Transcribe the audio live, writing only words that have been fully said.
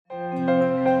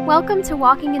Welcome to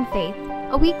Walking in Faith,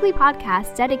 a weekly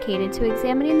podcast dedicated to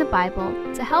examining the Bible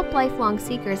to help lifelong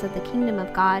seekers of the kingdom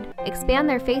of God expand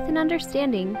their faith and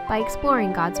understanding by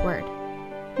exploring God's Word.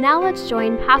 Now let's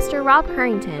join Pastor Rob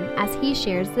Currington as he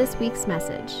shares this week's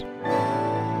message.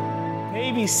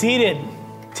 Hey, be seated.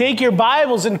 Take your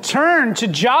Bibles and turn to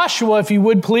Joshua, if you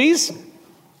would, please.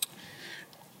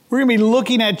 We're going to be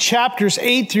looking at chapters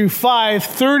 8 through 5.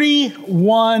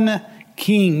 31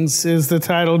 Kings is the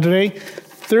title today.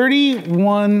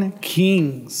 31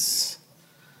 Kings.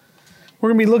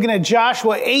 We're going to be looking at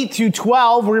Joshua 8 through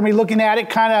 12. We're going to be looking at it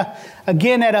kind of,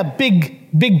 again, at a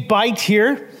big bite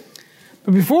here.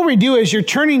 But before we do, as you're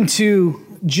turning to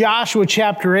Joshua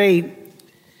chapter 8, let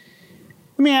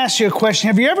me ask you a question.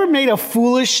 Have you ever made a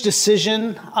foolish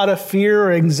decision out of fear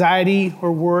or anxiety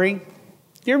or worry?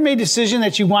 You ever made a decision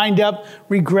that you wind up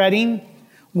regretting?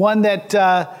 One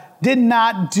that did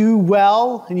not do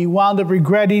well and you wound up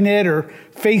regretting it or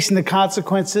facing the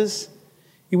consequences?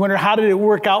 You wonder, how did it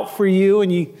work out for you?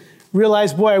 And you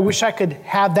realize, boy, I wish I could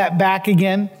have that back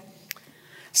again.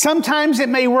 Sometimes it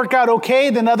may work out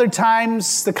okay, then other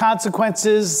times the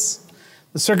consequences,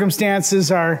 the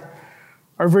circumstances are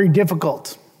very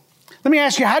difficult. Let me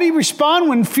ask you, how do you respond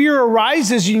when fear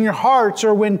arises in your hearts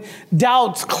or when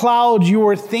doubts cloud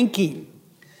your thinking?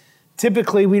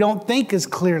 Typically, we don't think as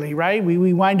clearly, right?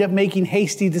 We wind up making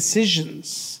hasty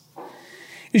decisions.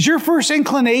 Is your first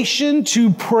inclination to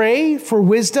pray for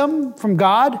wisdom from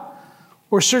God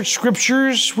or search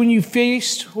scriptures when you're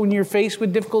faced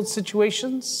with difficult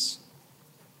situations?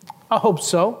 I hope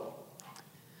so.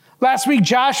 Last week,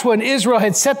 Joshua and Israel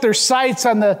had set their sights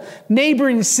on the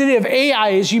neighboring city of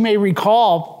Ai, as you may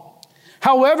recall.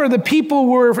 However, the people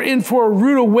were in for a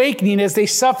rude awakening as they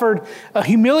suffered a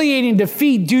humiliating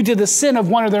defeat due to the sin of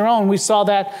one of their own. We saw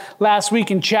that last week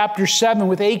in chapter 7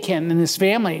 with Achan and his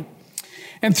family.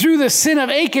 And through the sin of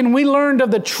Achan, we learned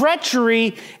of the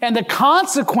treachery and the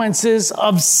consequences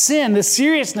of sin, the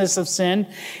seriousness of sin,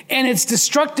 and its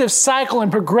destructive cycle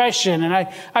and progression. And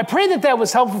I pray that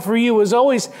was helpful for you. It was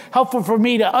always helpful for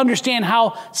me to understand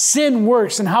how sin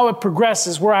works and how it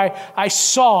progresses, where I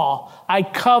saw, I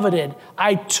coveted,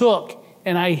 I took,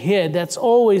 and I hid. That's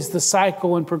always the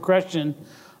cycle and progression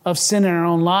of sin in our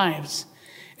own lives.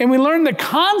 And we learned the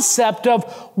concept of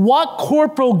what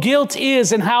corporal guilt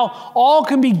is and how all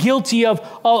can be guilty of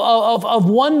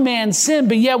one man's sin.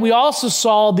 But yet we also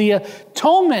saw the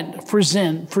atonement for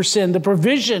sin, the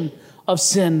provision of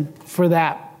sin for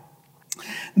that.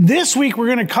 This week, we're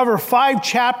going to cover 5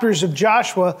 chapters of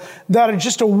Joshua that are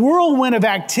just a whirlwind of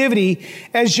activity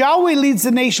as Yahweh leads the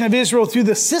nation of Israel through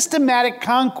the systematic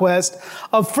conquest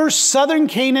of first southern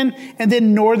Canaan and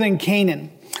then northern Canaan.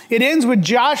 It ends with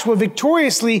Joshua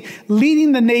victoriously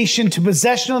leading the nation to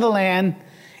possession of the land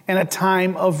and a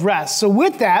time of rest. So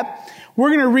with that, we're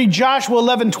going to read Joshua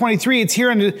 11:23. It's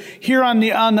here on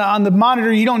the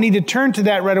monitor. You don't need to turn to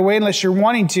that right away unless you're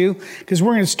wanting to, because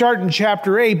we're going to start in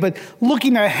chapter 8. But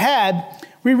looking ahead,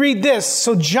 we read this.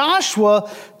 So Joshua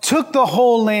took the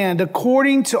whole land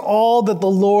according to all that the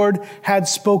Lord had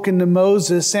spoken to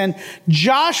Moses. And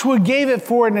Joshua gave it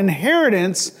for an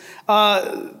inheritance.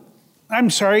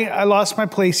 I lost my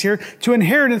place here. To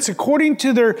inheritance according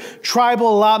to their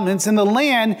tribal allotments, and the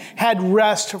land had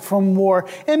rest from war.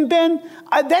 And Ben,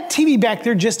 that TV back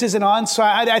there just isn't on, so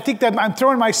I think that I'm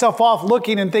throwing myself off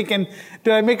looking and thinking,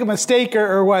 did I make a mistake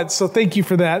or what? So thank you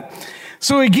for that.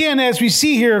 So again, as we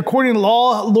see here, according to the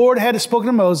law, the Lord had spoken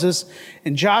to Moses,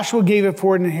 and Joshua gave it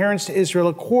for an inheritance to Israel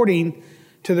according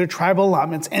to their tribal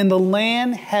allotments, and the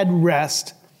land had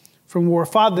rest from war.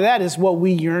 Father, that is what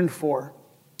we yearn for.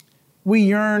 We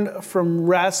yearn from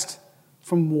rest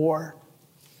from war.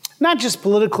 Not just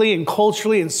politically and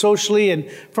culturally and socially and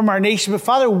from our nation, but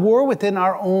Father, war within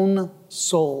our own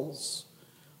souls.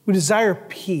 We desire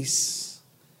peace.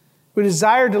 We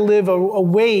desire to live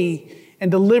away and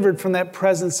delivered from that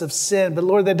presence of sin. But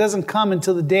Lord, that doesn't come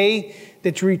until the day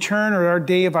that you return or the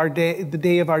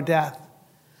day of our death.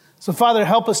 So Father,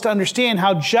 help us to understand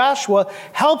how Joshua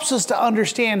helps us to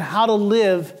understand how to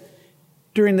live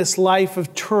during this life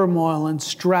of turmoil and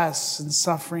stress and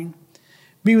suffering.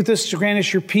 Be with us to grant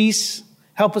us your peace.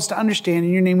 Help us to understand.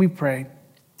 In your name we pray.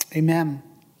 Amen.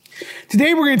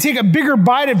 Today we're going to take a bigger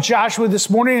bite of Joshua this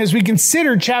morning as we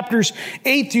consider chapters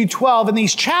 8 through 12. And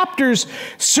these chapters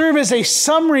serve as a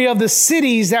summary of the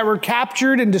cities that were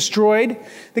captured and destroyed,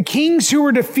 the kings who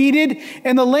were defeated,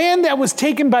 and the land that was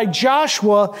taken by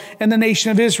Joshua and the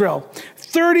nation of Israel.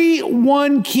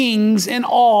 31 kings in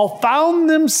all found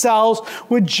themselves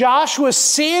with Joshua's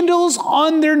sandals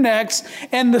on their necks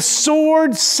and the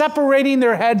sword separating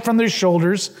their head from their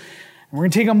shoulders. We're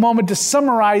going to take a moment to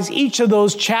summarize each of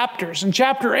those chapters. In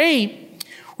chapter 8,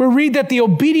 we read that the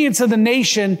obedience of the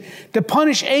nation to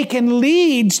punish Achan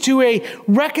leads to a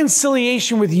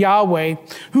reconciliation with Yahweh,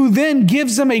 who then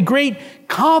gives them a great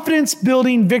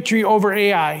confidence-building victory over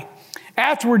Ai.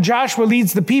 Afterward, Joshua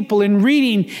leads the people in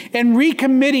reading and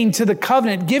recommitting to the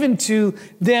covenant given to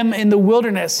them in the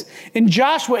wilderness. In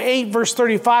Joshua 8, verse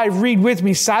 35, read with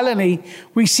me silently,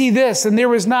 we see this: "And there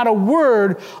was not a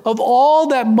word of all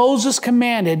that Moses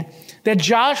commanded that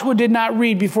Joshua did not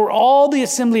read before all the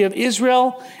assembly of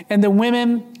Israel, and the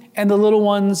women and the little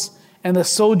ones and the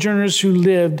sojourners who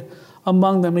lived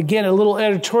among them." Again, a little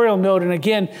editorial note, and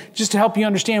again, just to help you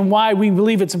understand why we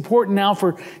believe it's important now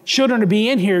for children to be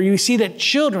in here. You see that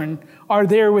children are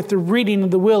there with the reading of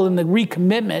the will and the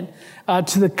recommitment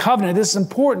to the covenant. This is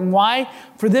important. Why?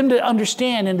 For them to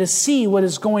understand and to see what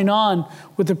is going on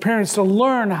with their parents, to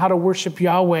learn how to worship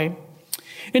Yahweh.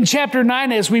 In chapter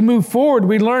 9, as we move forward,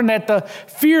 we learn that the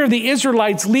fear of the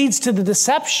Israelites leads to the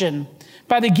deception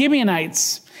by the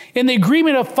Gibeonites in the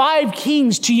agreement of 5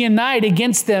 kings to unite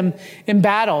against them in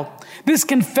battle. This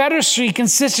confederacy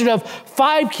consisted of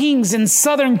 5 kings in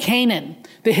southern Canaan: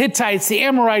 the Hittites, the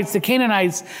Amorites, the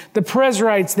Canaanites, the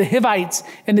Perizzites, the Hivites,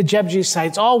 and the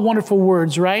Jebusites. All wonderful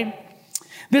words, right?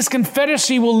 This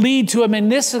confederacy will lead to a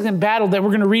magnificent battle that we're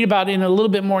going to read about in a little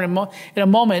bit more in a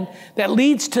moment, that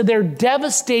leads to their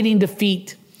devastating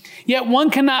defeat. Yet one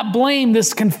cannot blame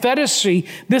this confederacy,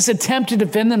 this attempt to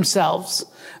defend themselves.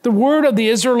 The word of the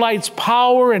Israelites'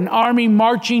 power and army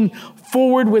marching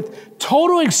forward with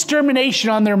total extermination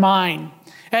on their mind,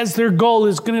 as their goal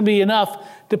is going to be enough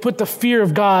to put the fear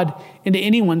of God into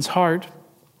anyone's heart.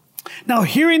 Now,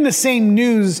 hearing the same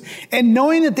news and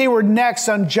knowing that they were next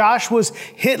on Joshua's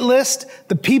hit list,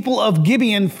 the people of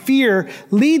Gibeon fear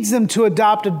leads them to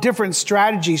adopt a different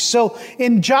strategy. So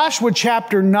in Joshua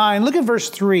chapter 9, look at verse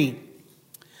 3.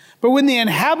 "But when the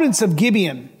inhabitants of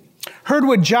Gibeon heard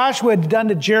what Joshua had done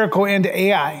to Jericho and to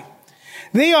Ai,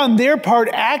 they on their part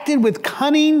acted with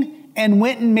cunning and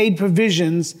went and made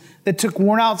provisions that took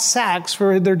worn-out sacks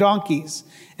for their donkeys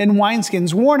and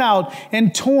wineskins, worn out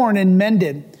and torn and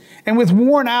mended, and with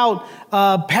worn-out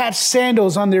patched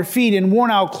sandals on their feet and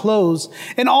worn-out clothes.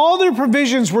 And all their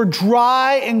provisions were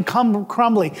dry and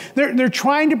crumbly." They're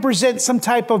trying to present some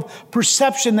type of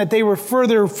perception that they were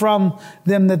further from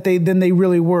them than they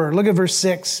really were. Look at verse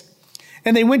 6.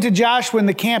 "And they went to Joshua in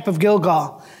the camp of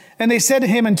Gilgal, and they said to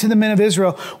him and to the men of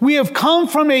Israel, 'We have come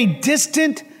from a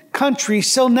distant country,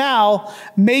 so now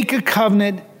make a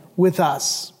covenant with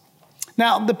us.'"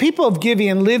 Now, the people of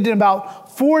Gibeon lived in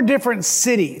about 4 different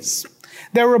cities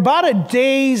that were about a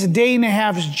day and a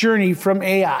half's journey from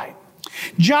Ai.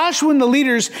 Joshua and the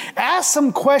leaders asked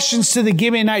some questions to the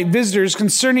Gibeonite visitors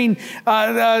concerning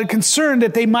concern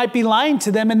that they might be lying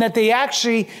to them and that they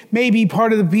actually may be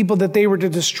part of the people that they were to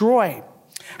destroy.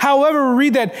 However, we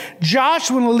read that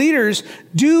Joshua and the leaders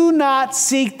do not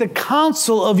seek the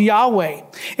counsel of Yahweh,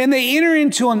 and they enter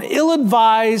into an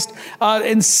ill-advised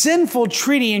and sinful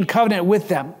treaty and covenant with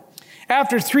them.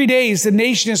 After 3 days, the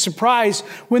nation is surprised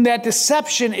when that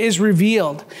deception is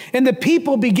revealed, and the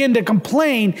people begin to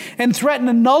complain and threaten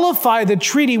to nullify the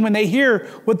treaty when they hear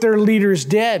what their leaders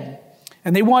did.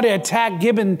 And they want to attack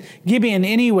Gibeon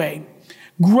anyway.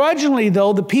 Grudgingly,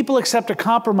 though, the people accept a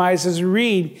compromise, as we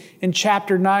read in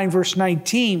chapter 9, verse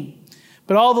 19.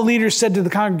 "But all the leaders said to the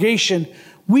congregation,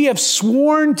 'We have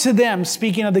sworn to them,'"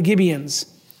 speaking of the Gibeons,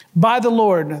 "'by the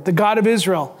Lord, the God of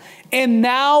Israel, and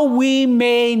now we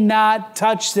may not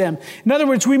touch them.'" In other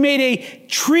words, we made a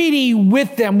treaty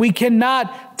with them. We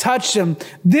cannot touch them.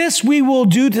 "This we will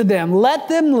do to them. Let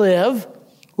them live,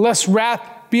 lest wrath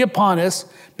be upon us,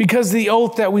 because of the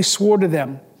oath that we swore to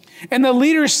them." And the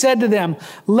leaders said to them,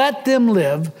 "Let them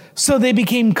live." So they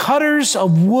became cutters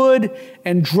of wood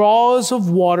and drawers of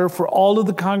water for all of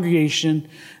the congregation,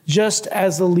 just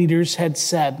as the leaders had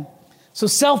said. So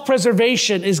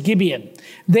self-preservation is Gibeon.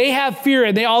 They have fear,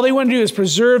 and all they want to do is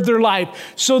preserve their life.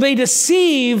 So they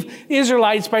deceive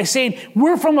Israelites by saying,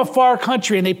 "We're from a far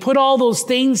country." And they put all those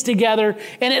things together,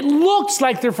 and it looks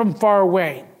like they're from far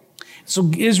away.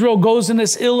 So Israel goes in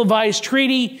this ill-advised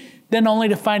treaty, then only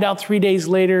to find out 3 days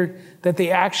later that they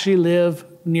actually live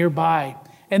nearby.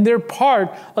 And they're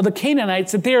part of the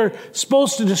Canaanites that they're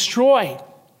supposed to destroy.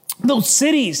 Those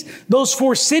cities, those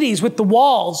 4 cities with the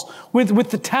walls, with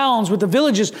the towns, with the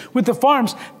villages, with the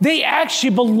farms, they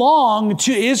actually belong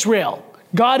to Israel.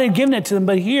 God had given it to them.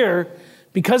 But here,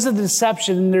 because of the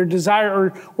deception and their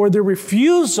desire or their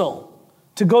refusal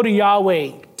to go to Yahweh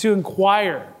to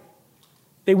inquire,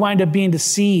 they wind up being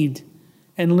deceived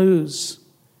and lose.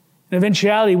 In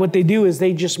eventuality, what they do is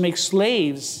they just make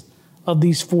slaves of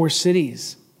these 4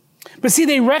 cities. But see,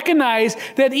 they recognized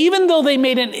that even though they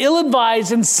made an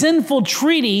ill-advised and sinful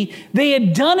treaty, they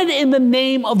had done it in the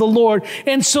name of the Lord.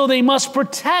 And so they must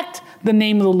protect the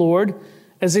name of the Lord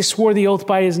as they swore the oath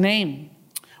by his name.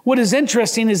 What is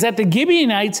interesting is that the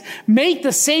Gibeonites make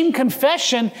the same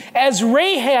confession as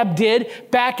Rahab did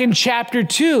back in chapter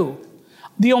 2.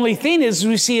 The only thing is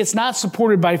we see it's not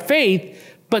supported by faith,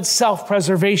 but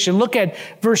self-preservation. Look at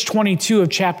verse 22 of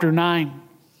chapter 9.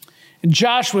 And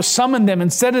Joshua summoned them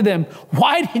and said to them,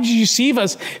 "Why did you deceive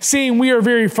us, saying we are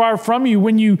very far from you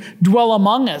when you dwell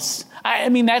among us?" I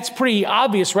mean, that's pretty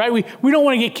obvious, right? We don't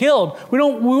want to get killed. We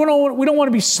don't want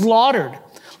to be slaughtered.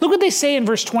 Look what they say in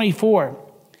verse 24.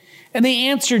 And they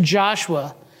answered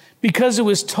Joshua, "Because it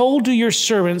was told to your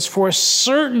servants for a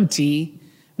certainty,"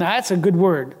 now that's a good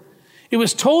word. "It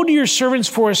was told to your servants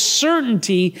for a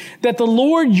certainty that the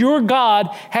Lord your God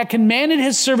had commanded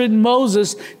his servant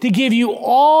Moses to give you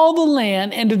all the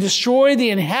land and to destroy the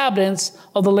inhabitants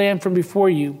of the land from before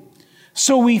you.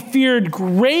 So we feared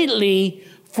greatly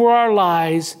for our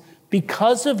lives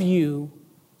because of you,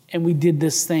 and we did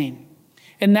this thing.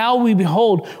 And now we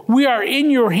behold, we are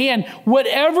in your hand.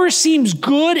 Whatever seems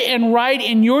good and right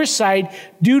in your sight,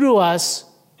 do to us,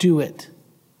 do it."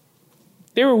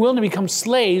 They were willing to become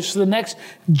slaves for the next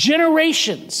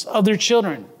generations of their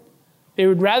children. They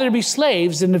would rather be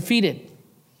slaves than defeated.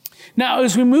 Now,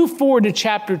 as we move forward to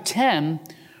chapter 10,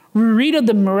 we read of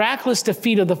the miraculous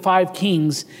defeat of the 5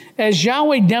 kings as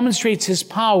Yahweh demonstrates his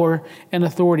power and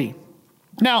authority.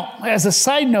 Now, as a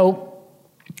side note,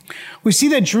 we see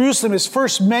that Jerusalem is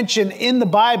first mentioned in the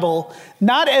Bible,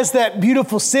 not as that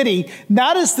beautiful city,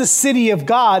 not as the city of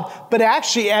God, but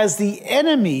actually as the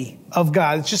enemy of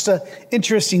God. It's just an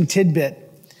interesting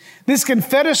tidbit. This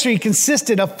confederacy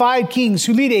consisted of 5 kings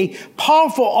who lead a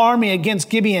powerful army against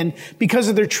Gibeon because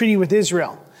of their treaty with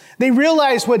Israel. They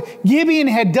realized what Gibeon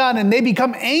had done, and they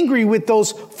become angry with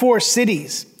those 4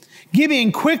 cities.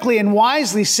 Gibeon quickly and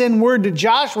wisely sent word to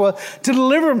Joshua to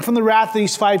deliver him from the wrath of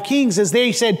these 5 kings, as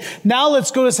they said, "Now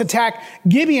let's go to attack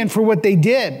Gibeon for what they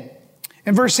did."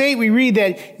 In verse 8, we read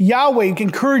that Yahweh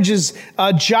encourages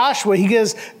Joshua. He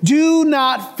goes, "Do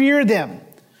not fear them,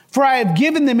 for I have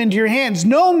given them into your hands.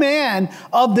 No man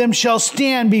of them shall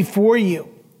stand before you."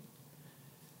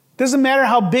 Doesn't matter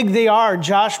how big they are,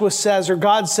 Joshua says, or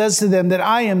God says to them, that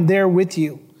I am there with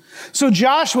you. So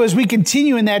Joshua, as we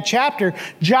continue in that chapter,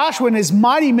 Joshua and his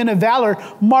mighty men of valor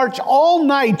march all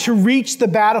night to reach the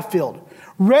battlefield,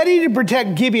 ready to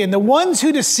protect Gibeon, the ones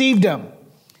who deceived him.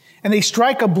 And they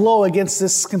strike a blow against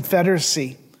this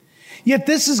confederacy. Yet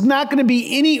this is not going to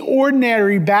be any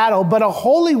ordinary battle, but a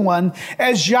holy one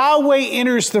as Yahweh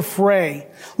enters the fray.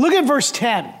 Look at verse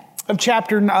 10 of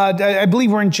chapter, I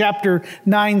believe we're in chapter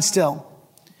 9 still.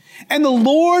 "And the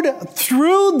Lord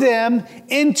threw them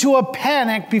into a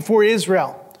panic before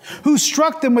Israel, who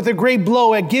struck them with a great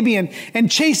blow at Gibeon and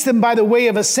chased them by the way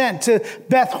of ascent to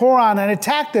Beth Horon and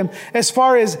attacked them as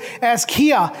far as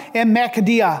Kia and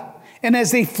Makkedah, and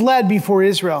as they fled before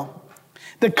Israel."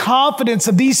 The confidence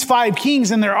of these 5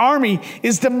 kings and their army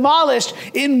is demolished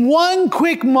in one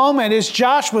quick moment as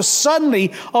Joshua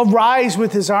suddenly arrives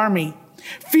with his army.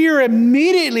 Fear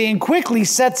immediately and quickly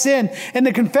sets in, and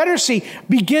the confederacy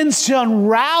begins to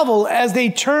unravel as they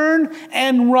turn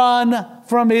and run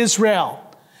from Israel.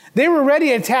 They were ready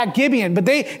to attack Gibeon, but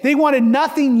they wanted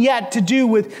nothing yet to do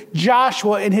with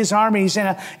Joshua and his armies,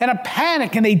 and a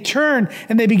panic, and they turn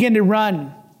and they begin to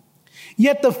run.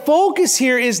 Yet the focus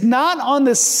here is not on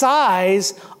the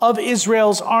size of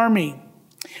Israel's army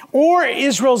or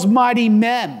Israel's mighty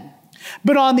men,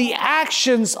 but on the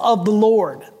actions of the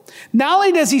Lord. Not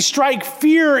only does he strike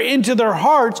fear into their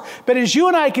hearts, but as you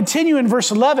and I continue in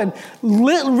verse 11,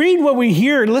 read what we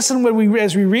hear, listen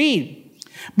as we read.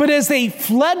 "But as they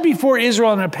fled before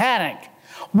Israel in a panic,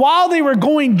 while they were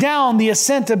going down the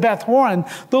ascent of Beth Horon,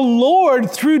 the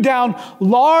Lord threw down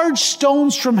large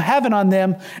stones from heaven on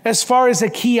them as far as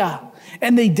Achaia,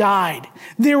 and they died.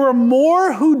 There were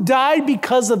more who died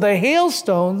because of the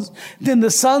hailstones than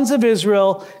the sons of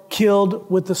Israel killed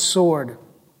with the sword."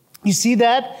 You see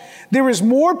that? There was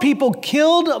more people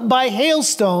killed by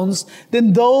hailstones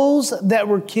than those that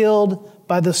were killed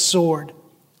by the sword.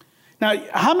 Now,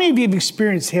 how many of you have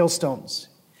experienced hailstones?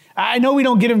 I know we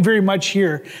don't get them very much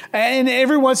here. And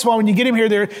every once in a while when you get them here,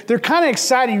 they're kind of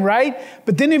exciting, right?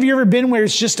 But then have you ever been where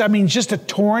it's just a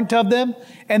torrent of them?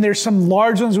 And there's some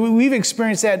large ones. We've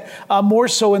experienced that more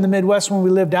so in the Midwest when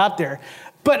we lived out there.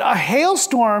 But a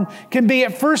hailstorm can be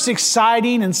at first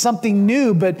exciting and something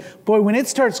new. But boy, when it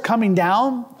starts coming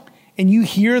down and you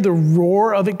hear the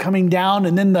roar of it coming down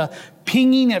and then the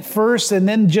pinging at first and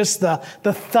then just the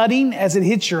thudding as it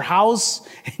hits your house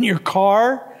and your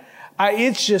car,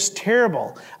 It's just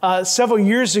terrible. Several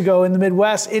years ago in the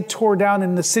Midwest, it tore down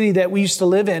in the city that we used to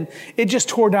live in. It just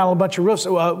tore down a bunch of roofs.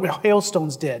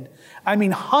 Hailstones did. I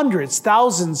mean, hundreds,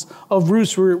 thousands of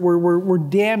roofs were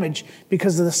damaged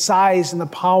because of the size and the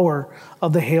power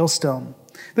of the hailstone.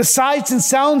 The sights and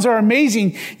sounds are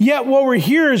amazing, yet what we're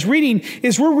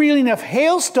reading of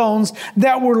hailstones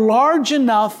that were large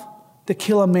enough to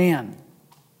kill a man.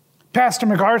 Pastor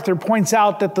MacArthur points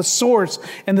out that the source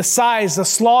and the size, the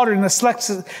slaughter and the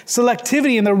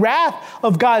selectivity and the wrath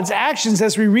of God's actions,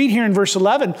 as we read here in verse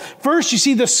 11. First, you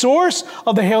see the source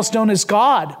of the hailstone is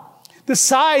God. The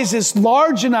size is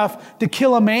large enough to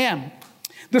kill a man.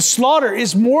 The slaughter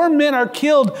is more men are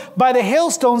killed by the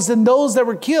hailstones than those that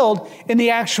were killed in the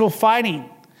actual fighting.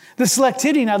 The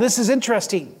selectivity, now this is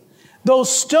interesting.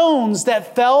 Those stones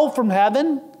that fell from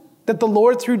heaven, that the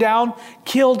Lord threw down,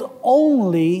 killed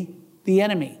only the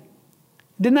enemy.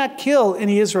 Did not kill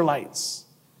any Israelites.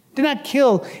 Did not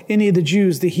kill any of the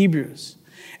Jews, the Hebrews.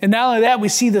 And not only that, we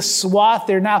see the swath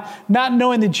there. Now, not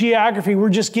knowing the geography, we're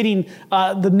just getting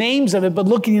the names of it, but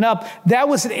looking it up, that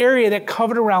was an area that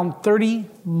covered around 30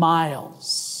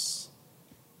 miles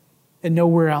and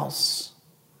nowhere else.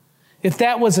 If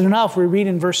that wasn't enough, we read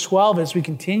in verse 12 as we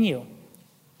continue.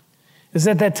 Is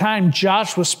at that time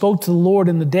Joshua spoke to the Lord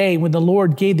in the day when the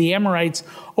Lord gave the Amorites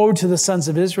over to the sons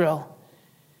of Israel.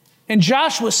 And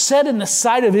Joshua said in the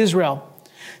sight of Israel,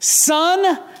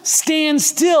 "Sun, stand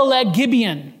still at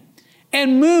Gibeon,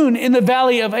 and moon in the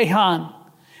valley of Ahon."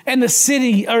 And the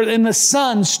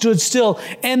sun stood still,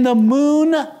 and the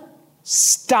moon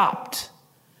stopped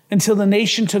until the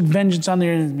nation took vengeance on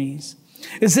their enemies.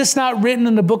 Is this not written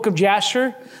in the book of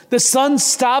Jasher? The sun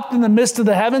stopped in the midst of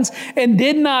the heavens and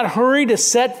did not hurry to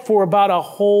set for about a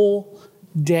whole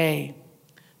day.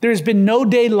 There has been no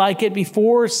day like it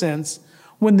before or since,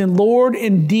 when the Lord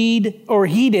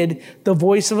heeded the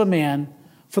voice of a man,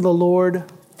 for the Lord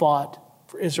fought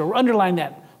for Israel. Underline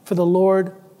that. For the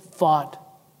Lord fought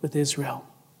with Israel.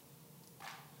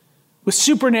 With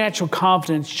supernatural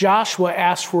confidence, Joshua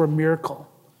asked for a miracle.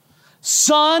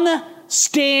 Sun,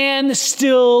 stand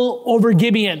still over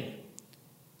Gibeon.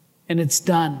 And it's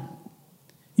done.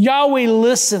 Yahweh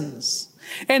listens.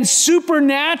 And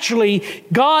supernaturally,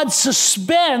 God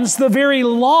suspends the very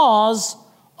laws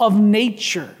of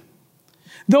nature.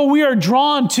 Though we are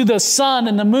drawn to the sun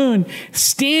and the moon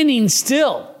standing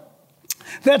still,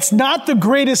 that's not the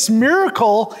greatest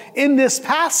miracle in this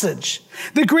passage.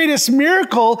 The greatest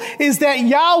miracle is that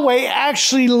Yahweh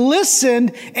actually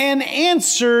listened and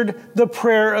answered the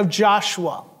prayer of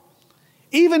Joshua.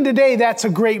 Even today, that's a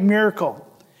great miracle,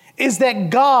 is that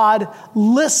God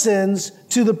listens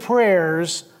to the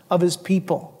prayers of his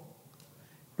people.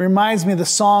 Reminds me of the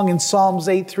song in Psalms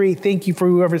 8:3. Thank you for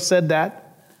whoever said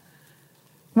that.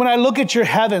 When I look at your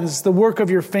heavens, the work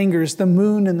of your fingers, the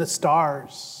moon and the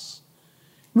stars,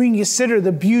 we can consider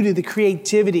the beauty, the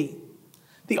creativity,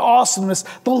 the awesomeness,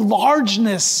 the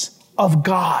largeness of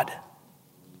God,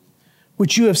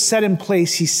 which you have set in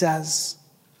place, he says.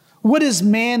 What is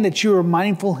man that you are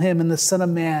mindful of him, and the Son of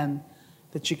Man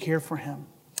that you care for him?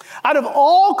 Out of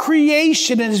all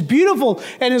creation, and as beautiful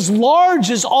and as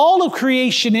large as all of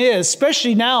creation is,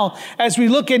 especially now as we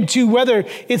look into whether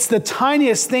it's the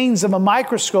tiniest things of a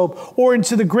microscope or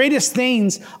into the greatest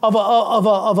things of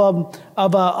a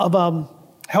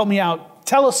help me out,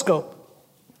 telescope.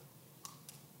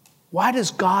 Why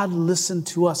does God listen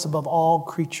to us above all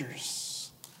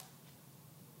creatures?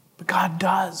 But God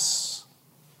does.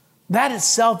 That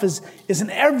itself is an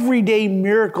everyday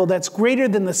miracle that's greater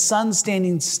than the sun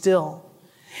standing still.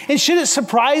 And should it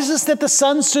surprise us that the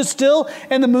sun stood still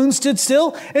and the moon stood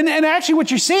still? And actually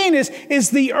what you're saying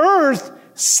is the earth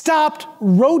stopped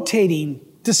rotating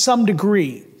to some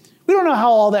degree. We don't know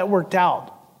how all that worked out.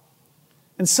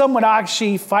 And some would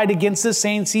actually fight against this,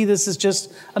 saying, see, this is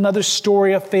just another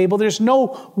story, a fable. There's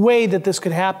no way that this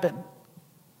could happen.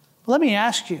 But let me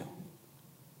ask you,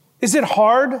 is it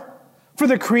hard for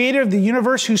the creator of the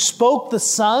universe, who spoke the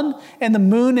sun and the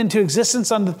moon into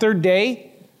existence on the third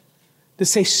day, to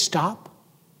say stop?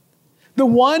 The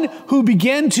one who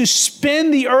began to spin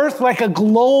the earth like a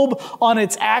globe on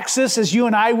its axis, as you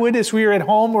and I would as we were at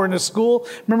home or in a school.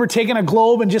 Remember taking a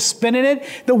globe and just spinning it?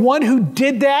 The one who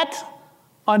did that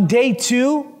on day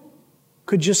 2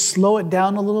 could just slow it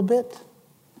down a little bit.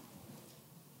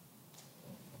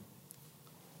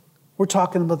 We're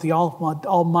talking about the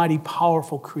almighty,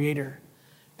 powerful creator,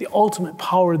 the ultimate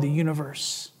power of the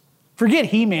universe. Forget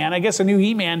He-Man. I guess a new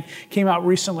He-Man came out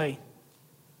recently.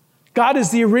 God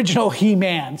is the original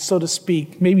He-Man, so to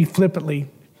speak, maybe flippantly.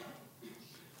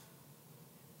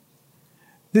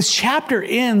 This chapter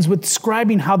ends with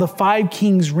describing how the 5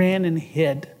 kings ran and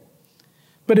hid.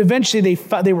 but eventually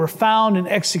they were found and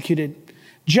executed.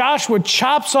 Joshua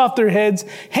chops off their heads,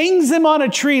 hangs them on a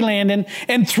tree landing,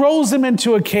 and throws them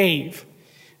into a cave.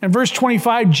 In verse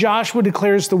 25, Joshua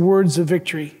declares the words of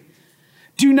victory.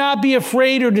 Do not be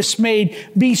afraid or dismayed.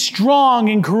 Be strong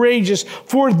and courageous,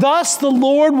 for thus the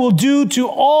Lord will do to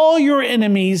all your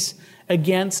enemies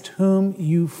against whom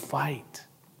you fight.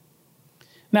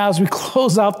 Now, as we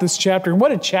close out this chapter, and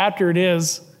what a chapter it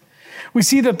is, we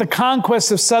see that the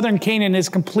conquest of southern Canaan is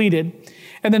completed,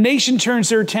 and the nation turns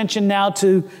their attention now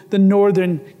to the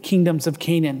northern kingdoms of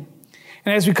Canaan.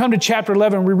 And as we come to chapter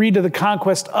 11, we read of the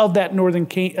conquest of that northern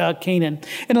Canaan.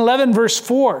 In 11 verse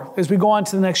 4, as we go on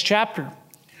to the next chapter,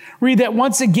 read that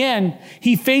once again,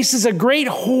 he faces a great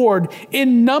horde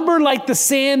in number like the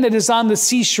sand that is on the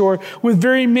seashore, with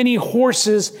very many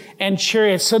horses and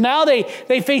chariots. So now they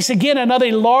face again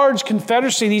another large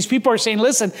confederacy. These people are saying,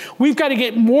 listen, we've got to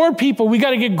get more people. We've got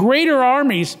to get greater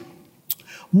armies,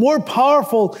 more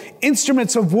powerful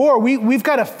instruments of war. We've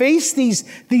got to face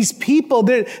these people.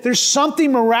 There's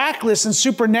something miraculous and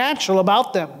supernatural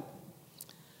about them.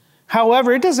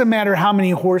 However, it doesn't matter how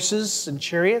many horses and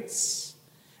chariots.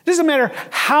 It doesn't matter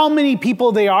how many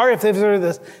people they are, if they're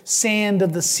the sand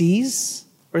of the seas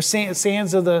or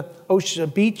sands of the ocean,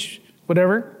 beach,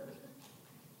 whatever.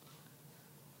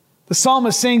 The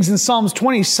psalmist sings in Psalms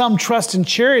 20, some trust in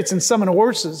chariots and some in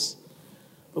horses,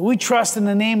 but we trust in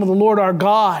the name of the Lord our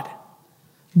God.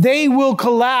 They will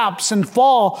collapse and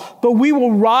fall, but we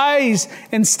will rise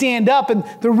and stand up. And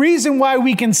the reason why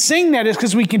we can sing that is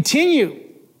because we continue.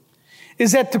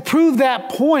 Is that to prove that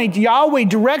point, Yahweh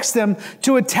directs them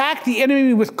to attack the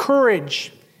enemy with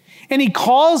courage. And he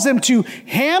calls them to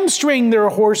hamstring their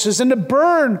horses and to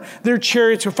burn their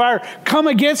chariots with fire. Come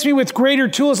against me with greater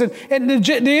tools. And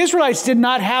the Israelites did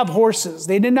not have horses.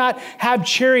 They did not have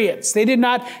chariots. They did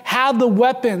not have the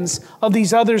weapons of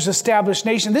these others established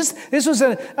nations. This was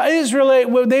an Israelite,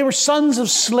 they were sons of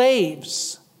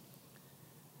slaves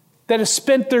that have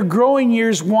spent their growing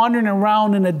years wandering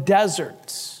around in a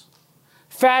desert,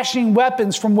 fashioning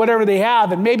weapons from whatever they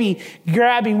have and maybe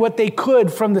grabbing what they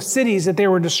could from the cities that they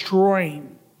were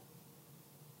destroying.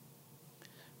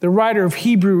 The writer of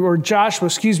Joshua,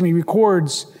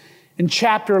 records in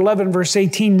chapter 11, verse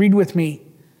 18, read with me,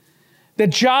 that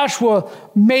Joshua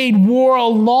made war a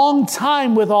long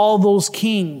time with all those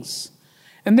kings.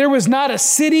 And there was not a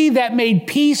city that made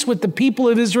peace with the people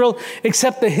of Israel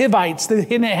except the Hivites,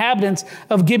 the inhabitants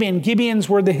of Gibeon. Gibeons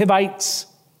were the Hivites.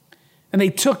 And they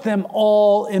took them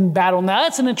all in battle. Now,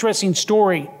 that's an interesting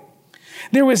story.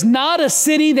 There was not a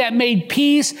city that made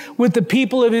peace with the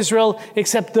people of Israel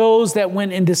except those that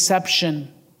went in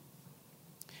deception.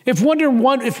 If one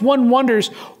wonders,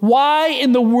 why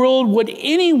in the world would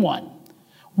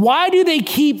why do they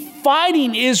keep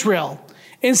fighting Israel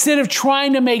instead of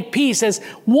trying to make peace, as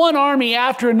one army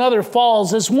after another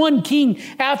falls, as one king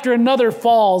after another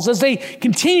falls, as they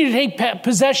continue to take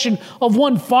possession of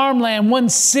one farmland, one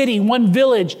city, one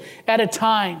village at a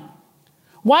time?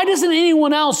 Why doesn't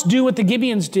anyone else do what the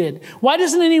Gibeons did? Why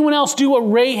doesn't anyone else do what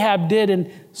Rahab did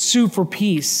and sue for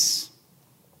peace?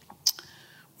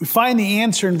 We find the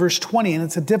answer in verse 20, and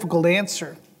it's a difficult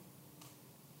answer.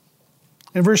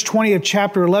 In verse 20 of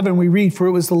chapter 11, we read, "For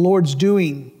it was the Lord's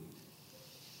doing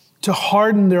to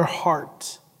harden their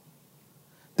heart,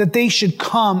 that they should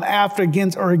come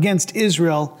against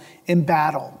Israel in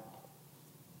battle."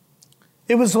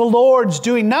 It was the Lord's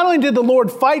doing. Not only did the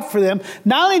Lord fight for them,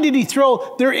 not only did he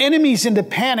throw their enemies into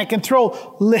panic and throw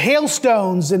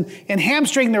hailstones and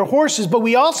hamstring their horses, but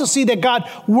we also see that God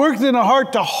worked in their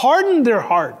heart to harden their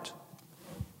heart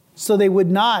so they would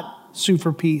not sue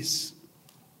for peace.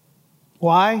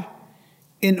 Why?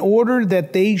 In order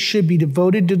that they should be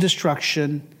devoted to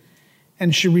destruction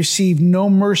and should receive no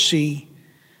mercy,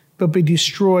 but be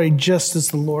destroyed just as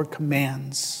the Lord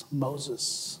commands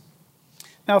Moses.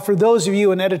 Now, for those of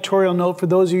you, an editorial note, for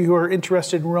those of you who are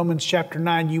interested in Romans chapter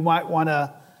 9, you might want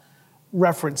to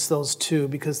reference those two,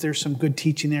 because there's some good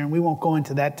teaching there, and we won't go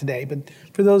into that today. But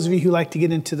for those of you who like to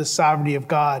get into the sovereignty of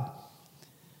God.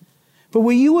 But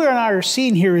what you and I are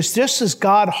seeing here is, just as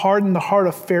God hardened the heart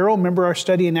of Pharaoh, remember our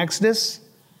study in Exodus,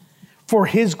 for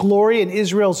his glory and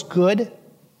Israel's good,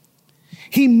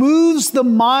 he moves the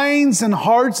minds and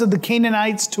hearts of the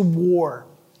Canaanites to war.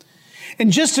 And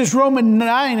just as Romans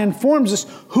 9 informs us,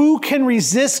 who can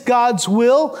resist God's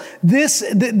will?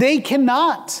 They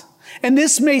cannot. And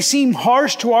this may seem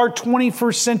harsh to our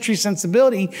 21st century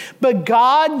sensibility, but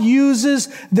God uses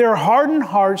their hardened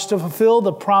hearts to fulfill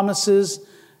the promises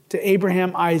to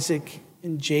Abraham, Isaac,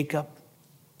 and Jacob.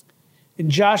 In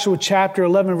Joshua chapter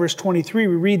 11, verse 23,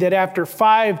 we read that after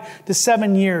 5 to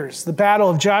 7 years, the battle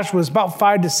of Joshua was about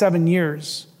 5 to 7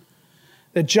 years,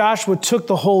 that Joshua took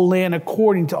the whole land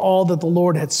according to all that the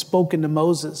Lord had spoken to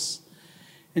Moses.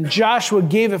 And Joshua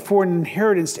gave it for an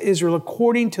inheritance to Israel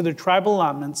according to their tribal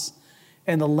allotments,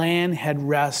 and the land had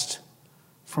rest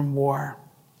from war.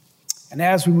 And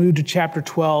as we move to chapter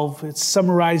 12, it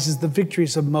summarizes the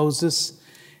victories of Moses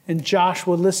and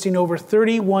Joshua, listing over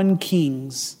 31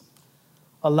 kings,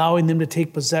 allowing them to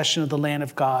take possession of the land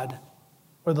of God,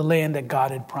 or the land that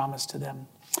God had promised to them.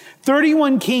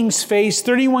 31 kings faced,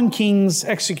 31 kings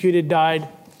executed, died,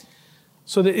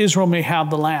 so that Israel may have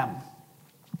the land.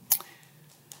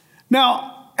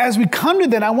 Now, as we come to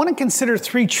that, I want to consider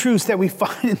 3 truths that we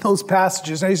find in those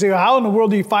passages. Now you say, how in the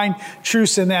world do you find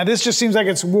truths in that? This just seems like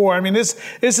it's war. I mean, this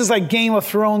is like Game of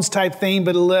Thrones type thing,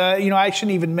 but I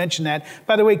shouldn't even mention that.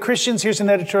 By the way, Christians, here's an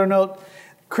editorial note.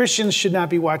 Christians should not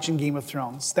be watching Game of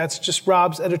Thrones. That's just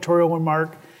Rob's editorial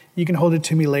remark. You can hold it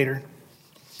to me later.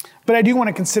 But I do want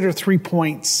to consider 3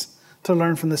 points to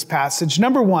learn from this passage.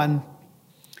 Number 1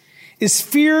 is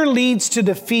fear leads to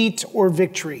defeat or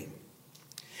victory.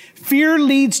 Fear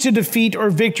leads to defeat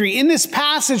or victory. In this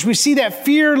passage, we see that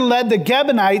fear led the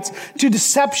Gibeonites to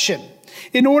deception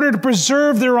in order to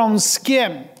preserve their own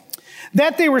skin.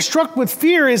 That they were struck with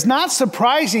fear is not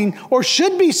surprising, or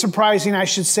should be surprising, I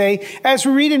should say, as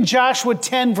we read in Joshua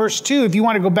 10, verse 2. If you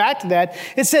want to go back to that,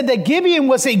 it said that Gibeon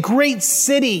was a great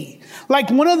city, like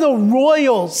one of the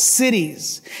royal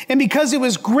cities. And because it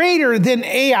was greater than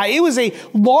Ai, it was a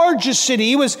larger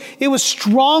city. It was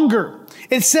stronger.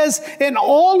 It says, and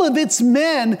all of its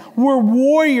men were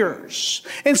warriors.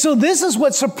 And so this is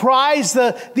what surprised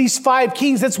these 5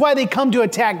 kings. That's why they come to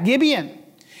attack Gibeon.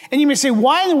 And you may say,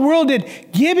 why in the world did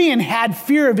Gibeon had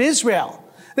fear of Israel?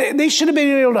 They should have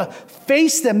been able to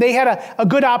face them. They had a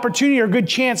good opportunity or a good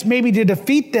chance maybe to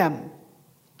defeat them.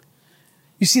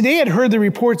 You see, they had heard the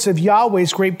reports of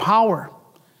Yahweh's great power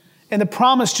and the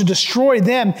promise to destroy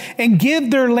them and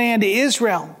give their land to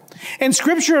Israel. And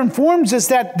Scripture informs us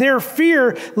that their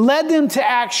fear led them to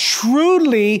act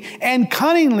shrewdly and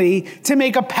cunningly to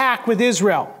make a pact with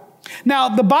Israel. Now,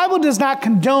 the Bible does not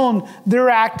condone their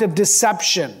act of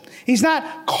deception. He's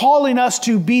not calling us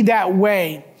to be that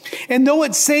way. And though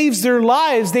it saves their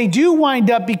lives, they do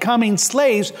wind up becoming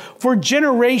slaves for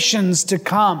generations to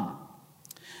come.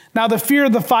 Now, the fear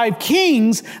of the 5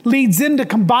 kings leads them to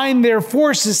combine their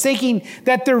forces, thinking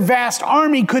that their vast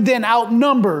army could then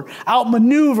outnumber,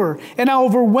 outmaneuver, and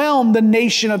overwhelm the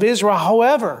nation of Israel.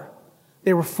 However,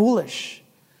 they were foolish,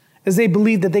 as they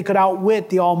believed that they could outwit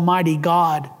the Almighty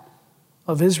God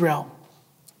of Israel.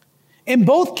 In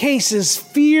both cases,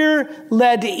 fear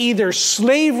led to either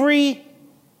slavery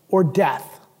or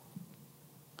death.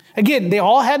 Again, they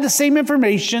all had the same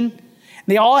information.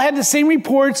 They all had the same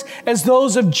reports as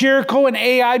those of Jericho and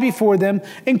Ai before them,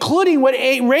 including what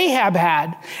Rahab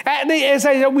had. As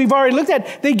we've already looked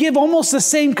at, they give almost the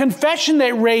same confession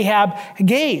that Rahab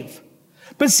gave.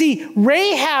 But see,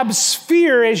 Rahab's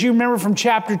fear, as you remember from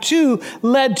chapter 2,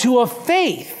 led to a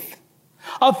faith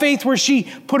where she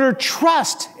put her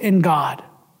trust in God.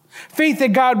 Faith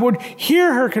that God would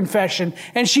hear her confession,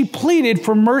 and she pleaded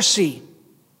for mercy.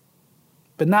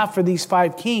 But not for these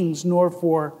 5 kings, nor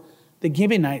for the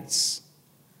Gibeonites.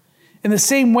 In the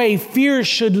same way, fear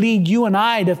should lead you and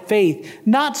I to faith,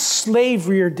 not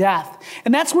slavery or death.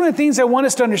 And that's one of the things I want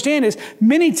us to understand is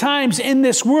many times in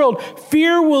this world,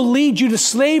 fear will lead you to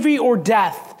slavery or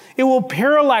death. It will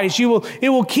paralyze you. It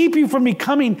will keep you from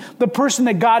becoming the person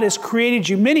that God has created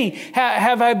you. Many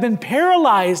have been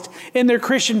paralyzed in their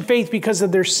Christian faith because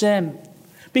of their sin,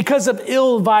 because of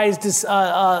ill-advised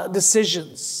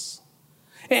decisions.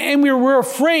 And we're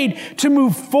afraid to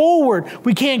move forward.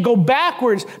 We can't go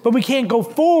backwards, but we can't go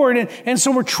forward. And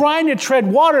so we're trying to tread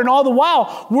water, and all the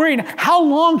while worrying, how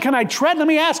long can I tread? Let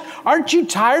me ask, aren't you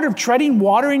tired of treading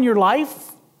water in your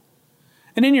life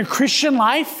and in your Christian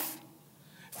life?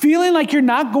 Feeling like you're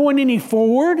not going any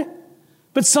forward,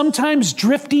 but sometimes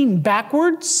drifting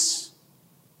backwards?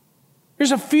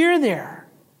 There's a fear there.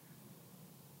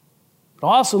 It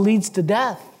also leads to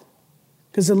death.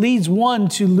 Because it leads one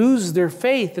to lose their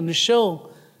faith and to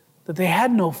show that they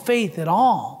had no faith at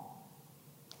all.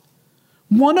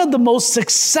 One of the most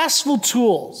successful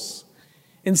tools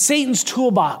in Satan's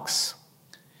toolbox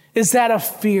is that of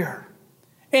fear.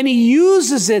 And he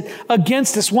uses it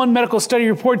against us. One medical study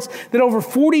reports that over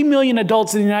 40 million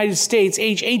adults in the United States,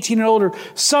 age 18 and older,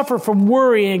 suffer from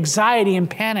worry, anxiety, and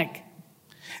panic.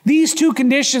 These 2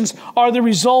 conditions are the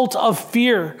result of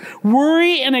fear.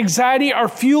 Worry and anxiety are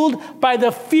fueled by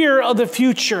the fear of the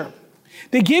future.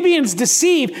 The Gibeons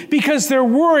deceive because they're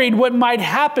worried what might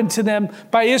happen to them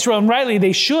by Israel, and rightly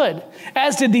they should,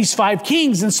 as did these 5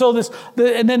 kings. And so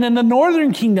and then in the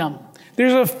northern kingdom,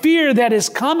 there's a fear that is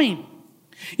coming.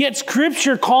 Yet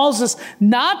Scripture calls us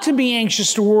not to be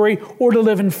anxious to worry or to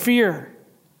live in fear.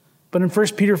 But in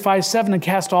 1 Peter 5:7, to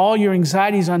cast all your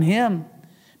anxieties on Him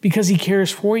because He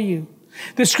cares for you.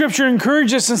 The Scripture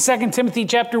encourages us in 2 Timothy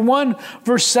chapter 1,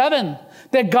 verse 7,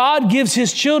 that God gives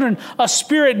His children a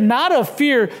spirit not of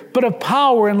fear, but of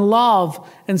power and love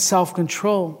and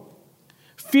self-control.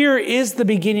 Fear is the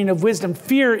beginning of wisdom.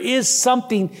 Fear is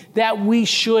something that we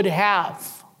should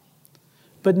have,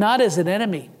 but not as an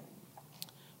enemy,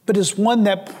 but as one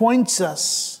that points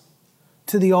us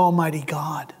to the Almighty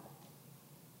God.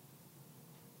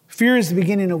 Fear is the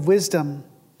beginning of wisdom,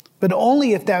 but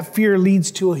only if that fear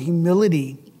leads to a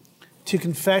humility, to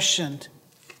confession,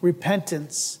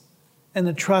 repentance, and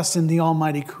the trust in the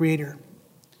Almighty Creator.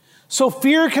 So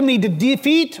fear can lead to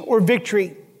defeat or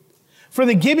victory. For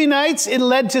the Gibeonites, it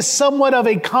led to somewhat of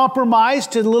a compromise,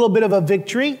 to a little bit of a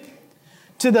victory.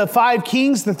 To the 5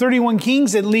 kings, the 31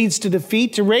 kings, it leads to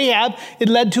defeat. To Rahab, it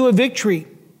led to a victory.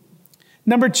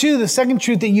 Number 2, the second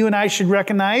truth that you and I should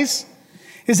recognize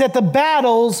is that the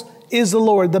battles is the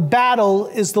Lord. The battle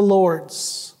is the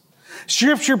Lord's.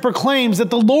 Scripture proclaims that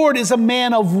the Lord is a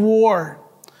man of war.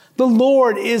 The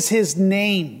Lord is His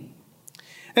name.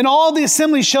 And all the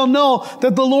assembly shall know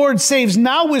that the Lord saves,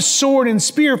 not with sword and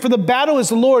spear, for the battle is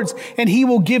the Lord's, and He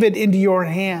will give it into your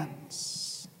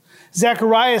hands.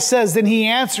 Zechariah says, Then he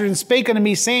answered and spake unto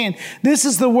me, saying, This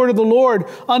is the word of the Lord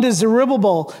unto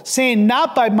Zerubbabel, saying,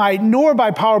 Not by might nor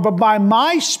by power, but by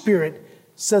my Spirit,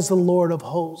 says the Lord of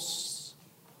hosts.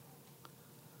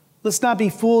 Let's not be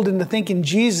fooled into thinking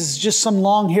Jesus is just some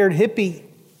long-haired hippie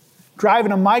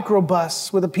driving a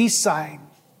microbus with a peace sign.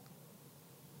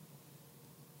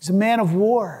 He's a man of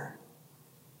war.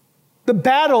 The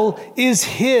battle is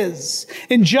His.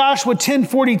 In Joshua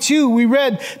 10:42, we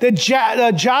read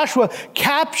that Joshua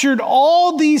captured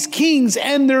all these kings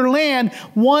and their land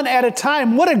one at a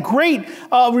time. What a great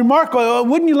remark.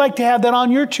 Wouldn't you like to have that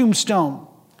on your tombstone?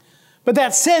 But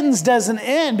that sentence doesn't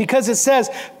end, because it says,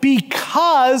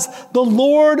 because the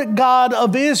Lord God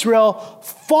of Israel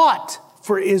fought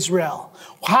for Israel.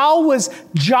 How was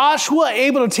Joshua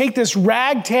able to take this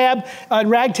ragtag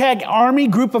army,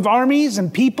 group of armies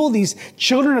and people, these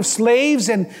children of slaves,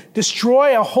 and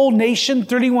destroy a whole nation,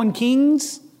 31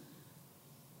 kings?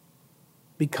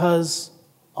 Because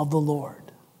of the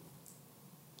Lord.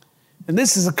 And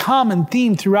this is a common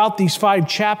theme throughout these 5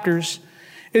 chapters,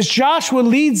 as Joshua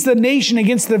leads the nation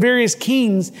against the various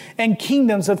kings and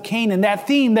kingdoms of Canaan. That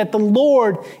theme that the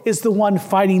Lord is the one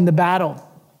fighting the battle.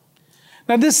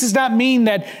 Now, this does not mean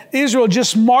that Israel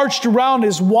just marched around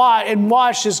and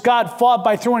watched as God fought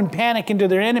by throwing panic into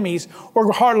their enemies, or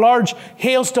large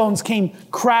hailstones came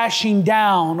crashing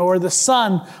down, or the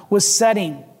sun was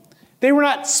setting. They were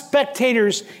not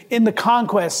spectators in the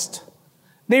conquest.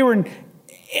 They were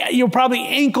probably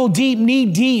ankle deep, knee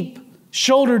deep,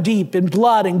 shoulder deep in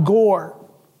blood and gore,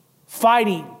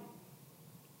 fighting.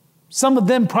 Some of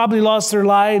them probably lost their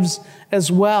lives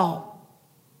as well.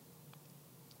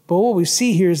 But what we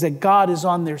see here is that God is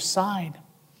on their side.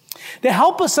 To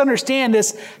help us understand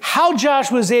this, how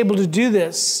Joshua was able to do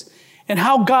this, and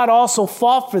how God also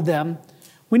fought for them,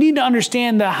 we need to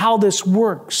understand how this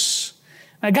works.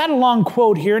 I got a long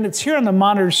quote here, and it's here on the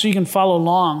monitor so you can follow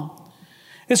along.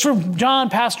 It's from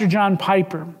Pastor John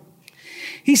Piper.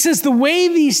 He says, the way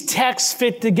these texts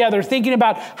fit together, thinking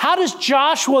about how does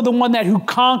Joshua, the one who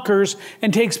conquers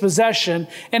and takes possession,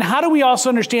 and how do we also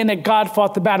understand that God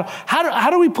fought the battle?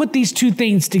 How do we put these two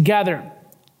things together?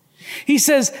 He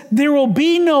says, there will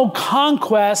be no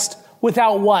conquest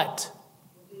without what?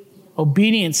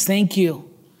 Obedience. Thank you.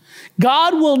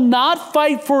 God will not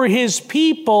fight for His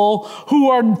people who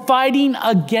are fighting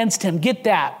against Him. Get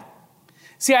that.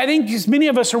 See, I think many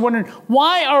of us are wondering,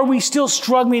 why are we still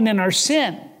struggling in our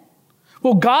sin?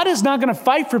 Well, God is not going to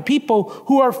fight for people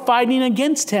who are fighting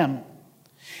against Him.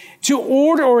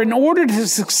 In order to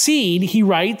succeed, he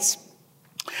writes,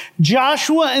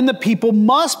 Joshua and the people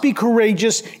must be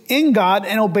courageous in God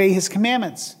and obey His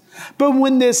commandments. But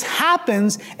when this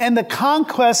happens and the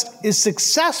conquest is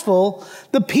successful,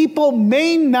 the people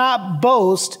may not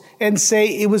boast and say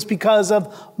it was because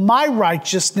of my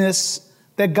righteousness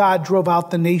that God drove out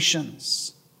the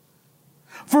nations.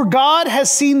 For God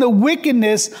has seen the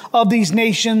wickedness of these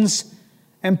nations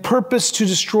and purposed to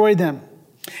destroy them.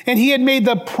 And He had made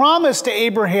the promise to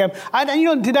Abraham.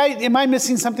 Am I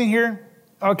missing something here?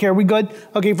 Okay, are we good?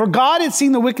 Okay, for God had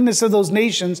seen the wickedness of those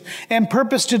nations and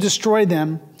purposed to destroy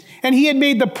them. And he had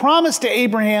made the promise to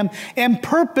Abraham and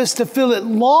purposed to fill it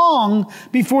long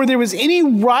before there was any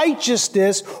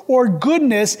righteousness or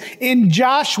goodness in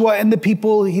Joshua and the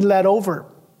people he led over.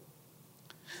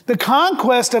 The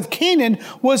conquest of Canaan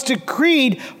was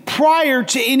decreed prior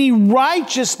to any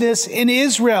righteousness in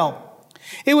Israel.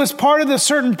 It was part of the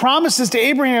certain promises to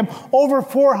Abraham over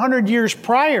 400 years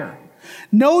prior.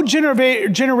 No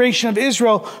generation of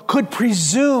Israel could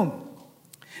presume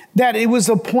that it was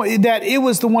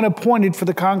the one appointed for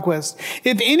the conquest.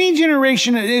 If any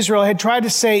generation in Israel had tried to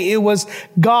say it was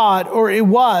God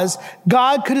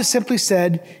God could have simply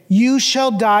said, "You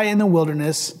shall die in the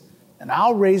wilderness, and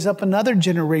I'll raise up another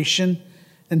generation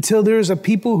until there is a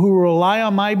people who rely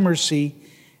on my mercy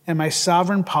and my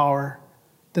sovereign power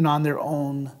than on their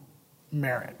own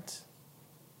merit."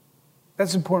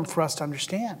 That's important for us to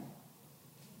understand.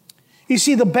 You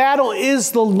see, the battle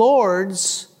is the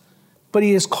Lord's, but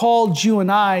he has called you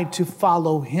and I to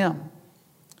follow him.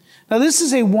 Now, this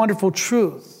is a wonderful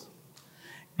truth.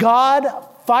 God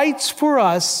fights for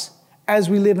us as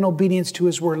we live in obedience to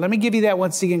his word. Let me give you that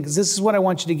once again, because this is what I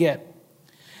want you to get.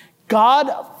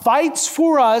 God fights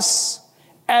for us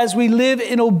as we live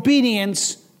in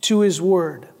obedience to his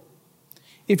word.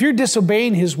 If you're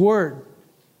disobeying his word,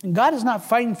 God is not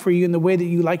fighting for you in the way that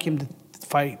you like him to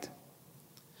fight.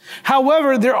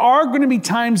 However, there are going to be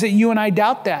times that you and I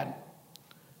doubt that.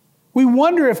 We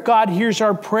wonder if God hears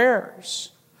our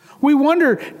prayers. We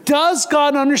wonder, does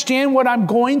God understand what I'm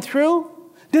going through?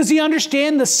 Does he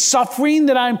understand the suffering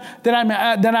that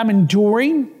I'm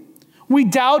enduring? We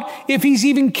doubt if he's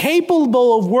even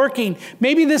capable of working.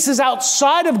 Maybe this is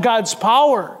outside of God's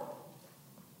power.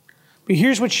 But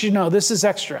here's what you should know. This is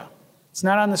extra. It's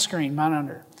not on the screen, not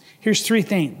under. Here's 3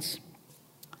 things.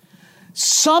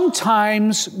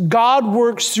 Sometimes God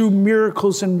works through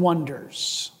miracles and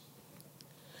wonders.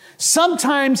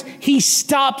 Sometimes he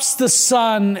stops the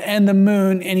sun and the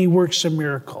moon and he works a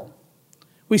miracle.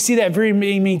 We see that very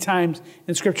many times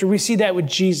in Scripture. We see that with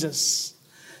Jesus.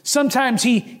 Sometimes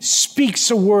he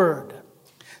speaks a word.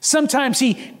 Sometimes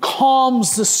he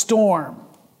calms the storm.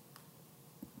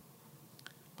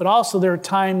 But also there are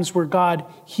times where God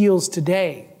heals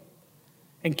today.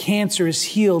 And cancer is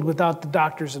healed without the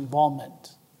doctor's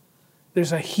involvement.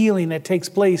 There's a healing that takes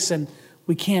place and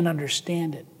we can't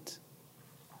understand it.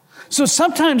 So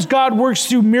sometimes God works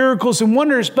through miracles and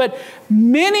wonders, but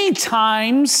many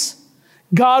times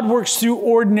God works through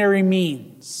ordinary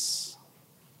means.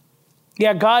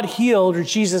 Yeah, God healed, or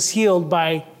Jesus healed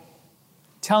by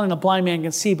telling a blind man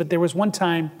can see, but there was one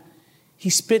time he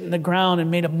spit in the ground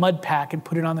and made a mud pack and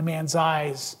put it on the man's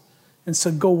eyes and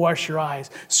said, "Go wash your eyes."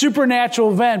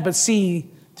 Supernatural event, but see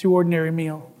through ordinary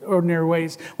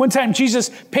ways. One time Jesus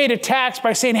paid a tax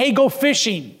by saying, "Hey, go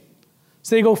fishing."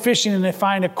 So they go fishing and they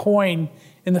find a coin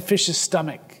in the fish's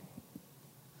stomach.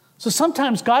 So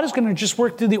sometimes God is going to just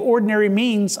work through the ordinary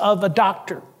means of a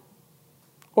doctor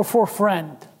or for a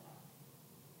friend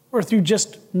or through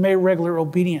just regular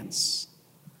obedience.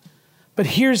 But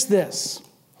here's this.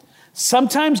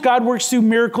 Sometimes God works through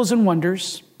miracles and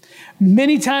wonders.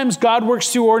 Many times God works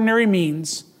through ordinary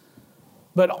means.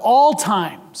 But all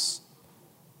times,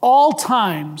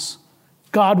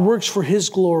 God works for his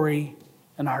glory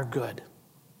and our good.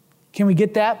 Can we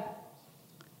get that?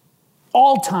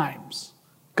 All times,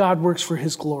 God works for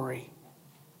his glory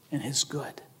and his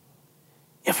good.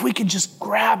 If we could just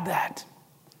grab that.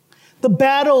 The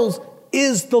battle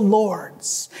is the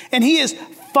Lord's, and he is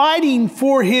fighting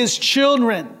for his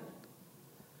children.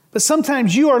 But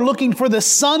sometimes you are looking for the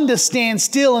sun to stand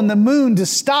still and the moon to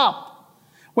stop,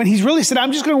 when he's really said,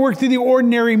 I'm just going to work through the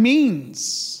ordinary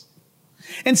means.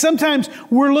 And sometimes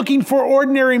we're looking for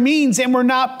ordinary means and we're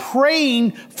not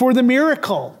praying for the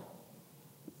miracle.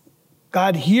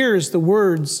 God hears the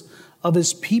words of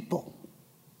his people.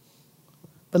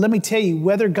 But let me tell you,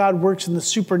 whether God works in the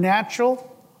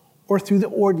supernatural or through the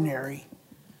ordinary,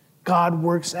 God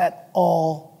works at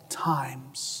all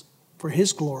times for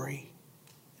his glory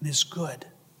and his good.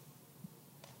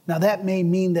 Now that may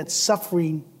mean that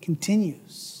suffering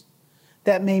continues.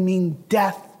 That may mean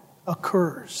death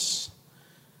occurs.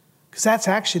 Because that's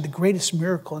actually the greatest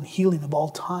miracle and healing of all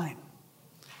time.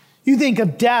 You think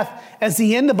of death as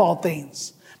the end of all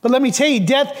things. But let me tell you,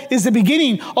 death is the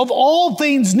beginning of all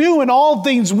things new and all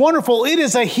things wonderful. It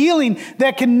is a healing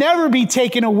that can never be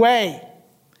taken away.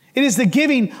 It is the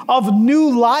giving of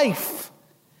new life.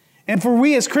 And for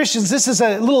we as Christians, this is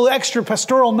a little extra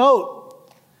pastoral note.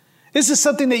 This is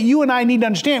something that you and I need to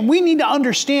understand. We need to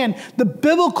understand the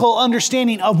biblical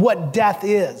understanding of what death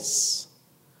is.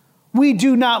 We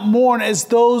do not mourn as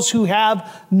those who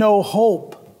have no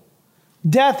hope.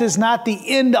 Death is not the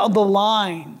end of the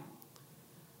line.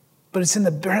 but it's in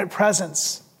the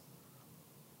presence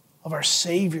of our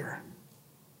Savior.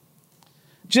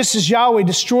 Just as Yahweh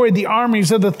destroyed the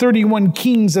armies of the 31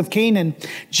 kings of Canaan,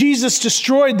 Jesus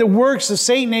destroyed the works of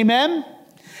Satan. Amen?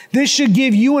 This should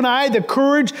give you and I the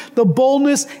courage, the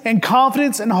boldness, and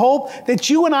confidence and hope that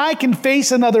you and I can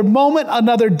face another moment,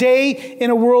 another day in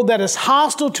a world that is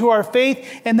hostile to our faith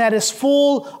and that is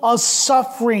full of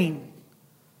suffering.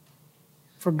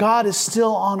 For God is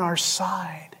still on our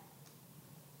side.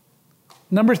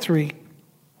 Number 3,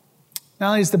 not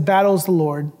only is the battle is the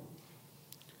Lord,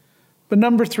 but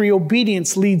number 3,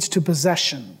 obedience leads to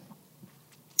possession.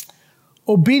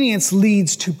 Obedience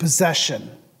leads to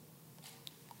possession.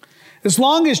 As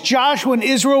long as Joshua and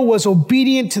Israel was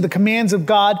obedient to the commands of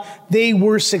God, they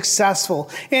were successful.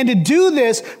 And to do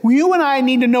this, you and I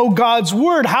need to know God's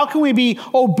word. How can we be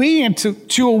obedient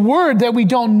to a word that we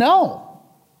don't know?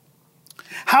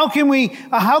 How can we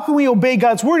obey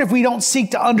God's word if we don't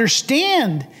seek to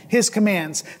understand his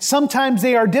commands? Sometimes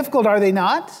they are difficult, are they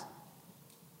not?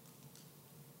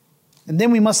 And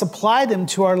then we must apply them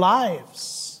to our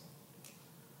lives.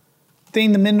 The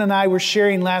thing the men and I were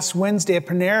sharing last Wednesday at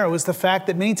Panera was the fact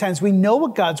that many times we know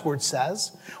what God's word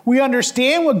says. We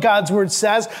understand what God's word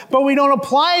says, but we don't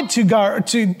apply it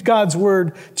to God's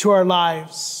word to our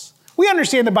lives. We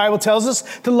understand the Bible tells us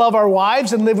to love our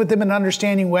wives and live with them in an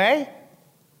understanding way.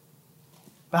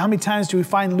 But how many times do we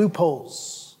find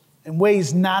loopholes and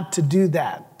ways not to do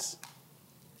that?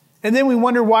 And then we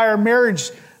wonder why our marriage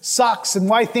sucks and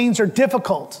why things are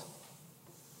difficult.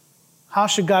 Why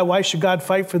should God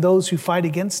fight for those who fight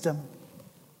against him?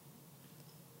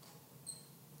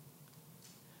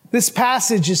 This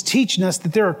passage is teaching us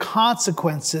that there are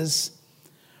consequences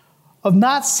of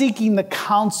not seeking the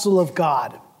counsel of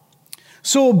God.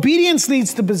 So obedience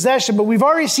leads to possession, but we've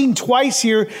already seen twice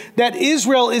here that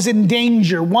Israel is in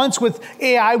danger. Once with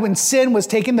Ai when sin was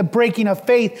taken, the breaking of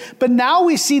faith. But now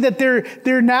we see that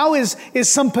there now is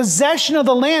some possession of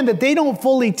the land that they don't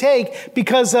fully take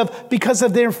because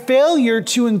of their failure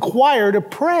to inquire, to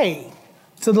pray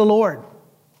to the Lord.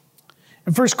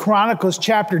 In 1 Chronicles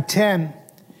chapter 10,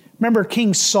 remember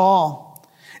King Saul.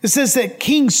 It says that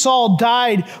King Saul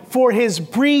died for his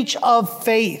breach of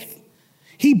faith.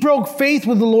 He broke faith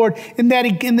with the Lord in that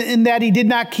he did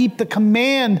not keep the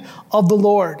command of the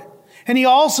Lord. And he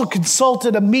also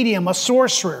consulted a medium, a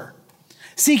sorcerer,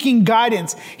 seeking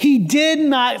guidance. He did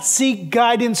not seek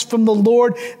guidance from the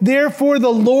Lord. Therefore,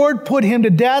 the Lord put him to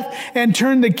death and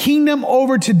turned the kingdom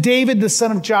over to David, the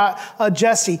son of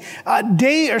Jesse.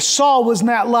 Saul was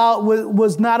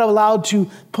not allowed to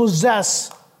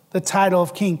possess the title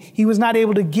of king. He was not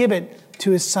able to give it to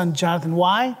his son Jonathan.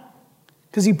 Why?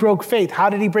 Because he broke faith. How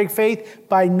did he break faith?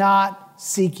 By not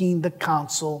seeking the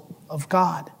counsel of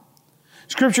God.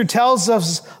 Scripture tells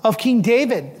us of King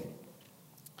David.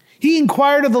 He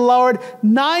inquired of the Lord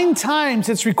 9 times,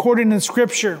 it's recorded in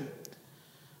Scripture.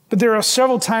 But there are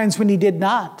several times when he did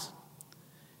not.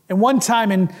 And one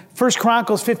time in 1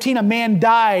 Chronicles 15, a man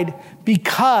died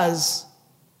because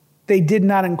they did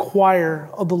not inquire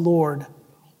of the Lord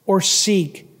or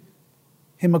seek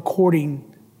him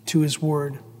according to his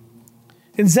word.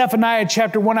 In Zephaniah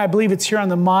chapter 1, I believe it's here on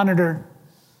the monitor,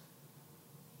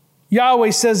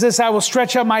 Yahweh says this: I will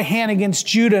stretch out my hand against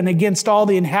Judah and against all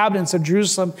the inhabitants of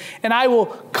Jerusalem, and I will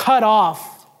cut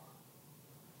off.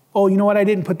 Oh, you know what? I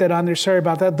didn't put that on there. Sorry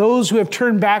about that. Those who have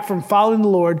turned back from following the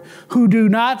Lord, who do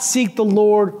not seek the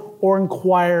Lord or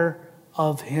inquire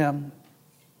of him.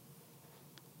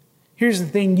 Here's the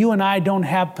thing. You and I don't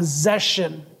have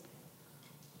possession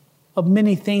of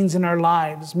many things in our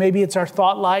lives. Maybe it's our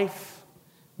thought life.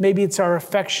 Maybe it's our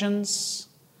affections.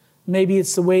 Maybe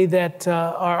it's the way that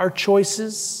our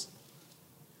choices,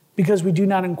 because we do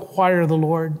not inquire of the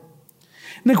Lord.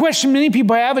 And the question many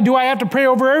people have: do I have to pray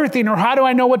over everything, or how do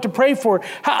I know what to pray for?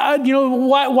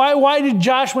 Why did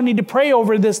Joshua need to pray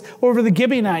over the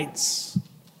Gibeonites?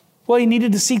 Well, he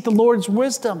needed to seek the Lord's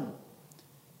wisdom.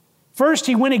 First,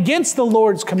 he went against the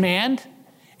Lord's command,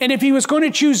 and if he was going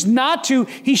to choose not to,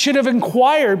 he should have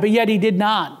inquired, but yet he did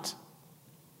not.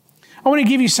 I want to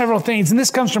give you several things, and this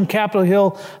comes from Capitol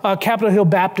Hill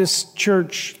Baptist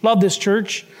Church. Love this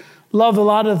church. Love a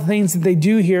lot of the things that they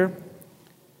do here.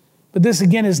 But this,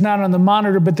 again, is not on the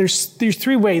monitor, but there's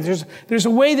 3 ways. There's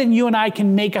a way that you and I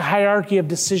can make a hierarchy of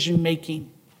decision-making.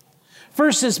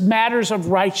 First is matters of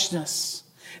righteousness.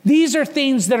 These are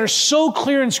things that are so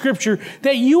clear in Scripture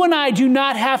that you and I do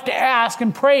not have to ask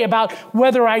and pray about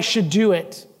whether I should do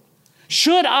it.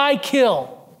 Should I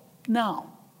kill? No.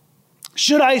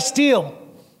 Should I steal?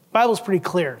 The Bible's pretty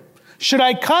clear. Should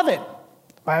I covet?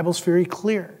 The Bible's very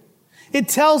clear. It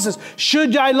tells us,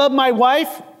 should I love my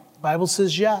wife? The Bible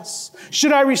says yes.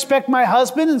 Should I respect my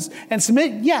husband and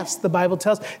submit? Yes, the Bible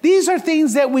tells. These are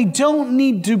things that we don't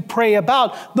need to pray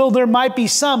about, though there might be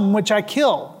some which I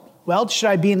kill. Well, should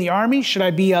I be in the army? Should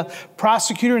I be a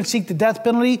prosecutor and seek the death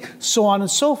penalty? So on and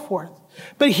so forth.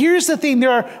 But here's the thing. There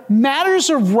are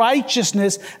matters of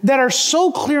righteousness that are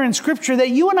so clear in Scripture that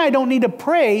you and I don't need to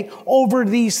pray over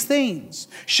these things.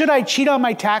 Should I cheat on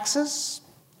my taxes?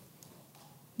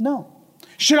 No.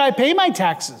 Should I pay my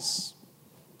taxes?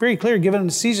 Very clear, give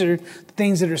unto Caesar the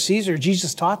things that are Caesar.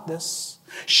 Jesus taught this.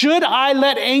 Should I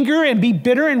let anger and be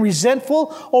bitter and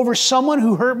resentful over someone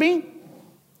who hurt me?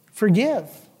 Forgive,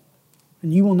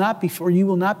 and you will not be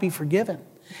forgiven.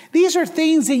 These are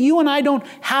things that you and I don't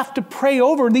have to pray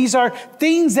over. These are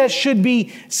things that should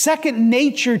be second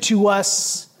nature to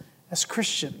us as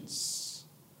Christians.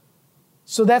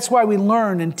 So that's why we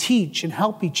learn and teach and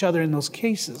help each other in those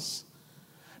cases.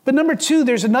 But number two,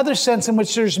 there's another sense in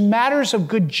which there's matters of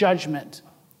good judgment.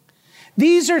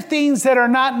 These are things that are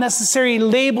not necessarily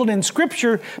labeled in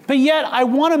Scripture, but yet I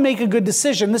want to make a good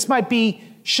decision. This might be,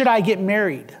 should I get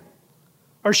married?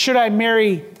 Or should I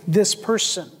marry this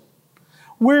person?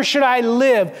 Where should I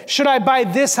live? Should I buy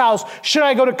this house? Should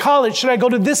I go to college? Should I go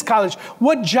to this college?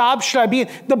 What job should I be in?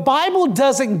 The Bible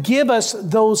doesn't give us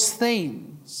those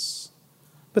things,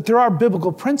 but there are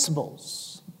biblical principles.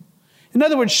 In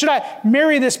other words, should I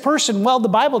marry this person? Well, the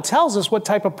Bible tells us what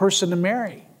type of person to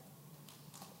marry.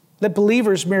 Let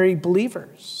believers marry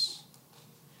believers.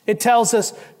 It tells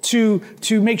us to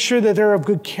make sure that they're of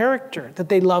good character, that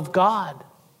they love God.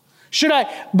 Should I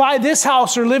buy this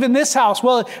house or live in this house?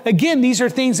 Well, again, these are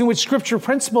things in which Scripture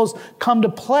principles come to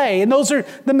play. And those are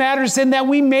the matters in that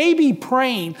we may be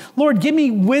praying, Lord, give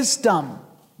me wisdom.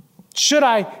 Should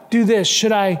I do this?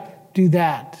 Should I do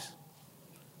that?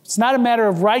 It's not a matter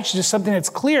of righteousness, something that's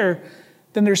clear.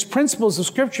 Then there's principles of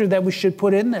Scripture that we should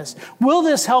put in this. Will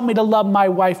this help me to love my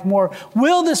wife more?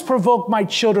 Will this provoke my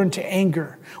children to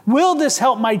anger? Will this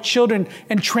help my children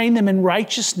and train them in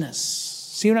righteousness?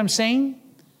 See what I'm saying?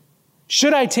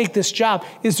 Should I take this job?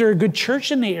 Is there a good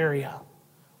church in the area?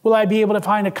 Will I be able to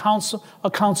find a council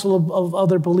of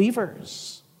other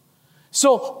believers?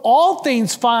 So all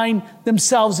things find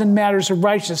themselves in matters of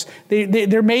righteousness.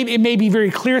 It may be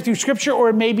very clear through Scripture, or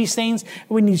it may be things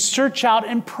we need to search out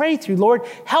and pray through. Lord,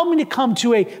 help me to come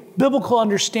to a biblical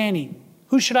understanding.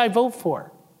 Who should I vote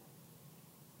for?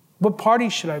 What party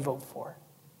should I vote for?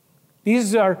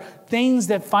 These are things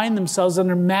that find themselves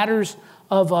under matters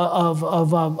of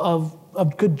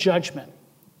good judgment.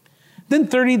 Then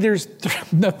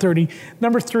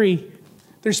number three,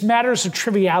 there's matters of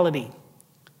triviality.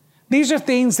 These are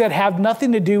things that have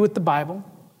nothing to do with the Bible.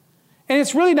 And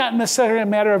it's really not necessarily a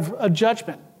matter of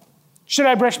judgment. Should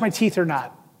I brush my teeth or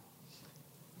not?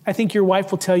 I think your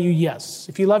wife will tell you yes.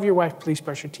 If you love your wife, please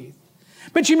brush your teeth.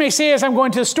 But you may say, as I'm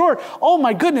going to the store, oh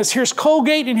my goodness, here's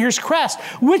Colgate and here's Crest.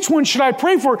 Which one should I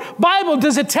pray for? Bible,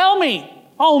 does it tell me?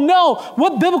 Oh no,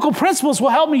 what biblical principles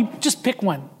will help me? Just pick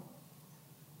one.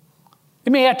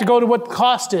 It may have to go to what the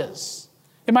cost is.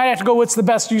 It might have to go what's the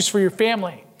best use for your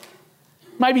family.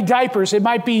 It might be diapers. It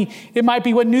might be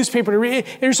what newspaper to read.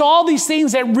 There's all these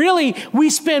things that really we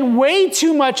spend way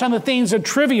too much on the things of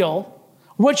trivial.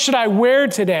 What should I wear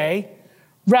today?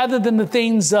 Rather than the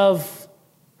things of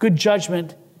good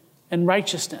judgment and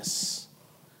righteousness.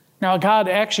 Now, God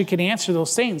actually can answer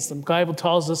those things. The Bible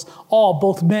tells us all,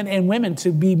 both men and women,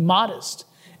 to be modest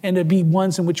and to be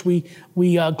ones in which we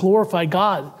glorify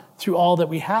God through all that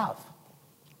we have.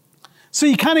 So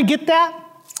you kind of get that?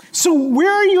 So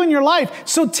where are you in your life?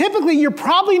 So typically, you're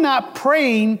probably not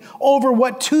praying over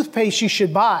what toothpaste you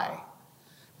should buy.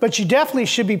 But you definitely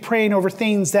should be praying over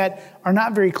things that are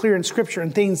not very clear in Scripture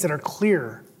and things that are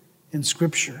clear in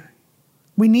Scripture.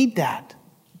 We need that.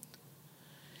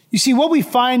 You see, what we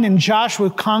find in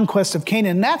Joshua's conquest of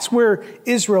Canaan, that's where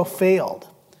Israel failed.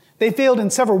 They failed in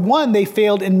several. One, they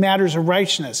failed in matters of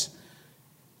righteousness.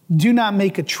 Do not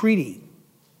make a treaty.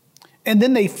 And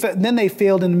then they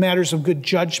failed in matters of good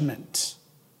judgment,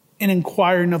 in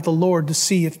inquiring of the Lord to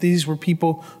see if these were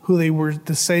people who they were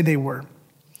to say they were.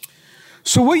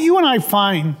 So what you and I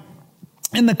find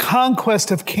in the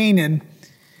conquest of Canaan,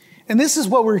 and this is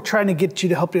what we're trying to get you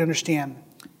to help you understand.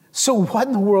 So what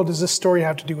in the world does this story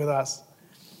have to do with us?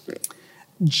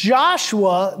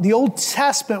 Joshua, the Old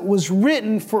Testament, was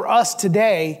written for us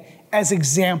today as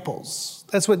examples.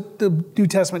 That's what the New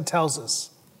Testament tells us.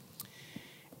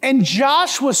 And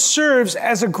Joshua serves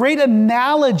as a great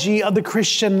analogy of the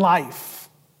Christian life.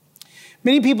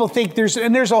 Many people think there's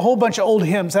a whole bunch of old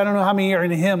hymns. I don't know how many are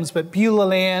in the hymns, but Beulah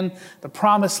Land, the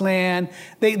Promised Land.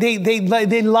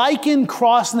 They liken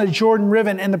crossing the Jordan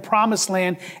River and the Promised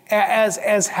Land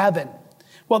as heaven.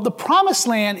 Well, the promised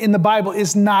land in the Bible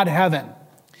is not heaven.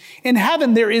 In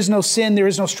heaven, there is no sin, there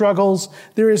is no struggles,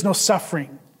 there is no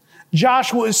suffering.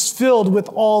 Joshua is filled with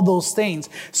all those things.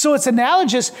 So it's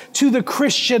analogous to the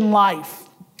Christian life.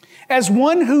 As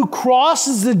one who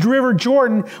crosses the river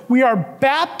Jordan, we are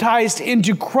baptized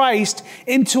into Christ,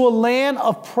 into a land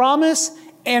of promise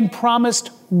and promised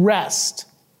rest.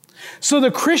 So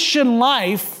the Christian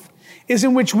life is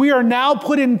in which we are now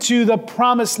put into the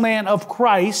promised land of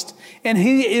Christ, and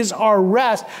He is our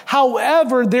rest.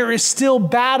 However, there is still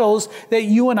battles that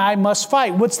you and I must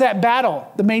fight. What's that battle?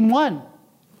 The main one.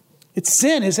 It's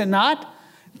sin, is it not?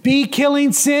 Be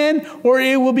killing sin, or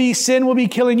sin will be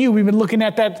killing you. We've been looking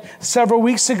at that several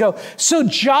weeks ago. So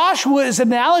Joshua is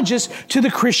analogous to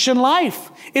the Christian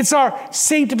life. It's our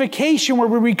sanctification where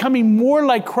we're becoming more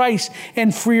like Christ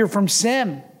and freer from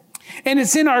sin. And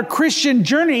it's in our Christian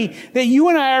journey that you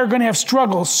and I are going to have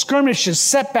struggles, skirmishes,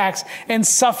 setbacks, and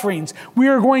sufferings. We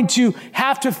are going to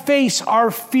have to face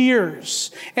our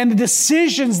fears. And the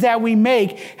decisions that we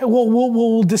make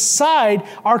will decide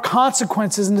our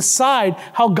consequences and decide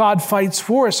how God fights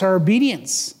for us, our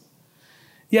obedience.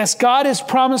 Yes, God has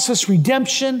promised us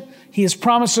redemption. He has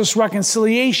promised us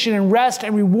reconciliation and rest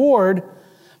and reward.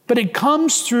 But it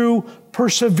comes through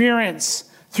perseverance,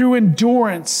 through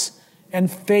endurance, and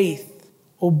faith,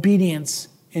 obedience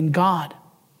in God.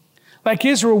 Like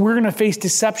Israel, we're going to face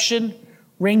deception,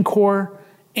 rancor,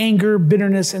 anger,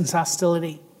 bitterness, and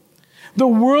hostility. The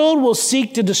world will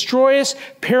seek to destroy us,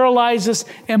 paralyze us,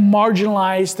 and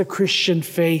marginalize the Christian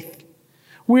faith.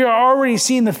 We are already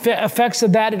seeing the effects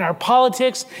of that in our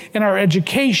politics, in our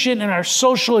education, in our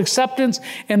social acceptance,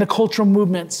 and the cultural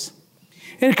movements.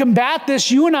 And to combat this,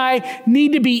 you and I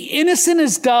need to be innocent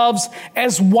as doves,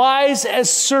 as wise as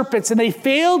serpents. And they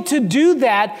failed to do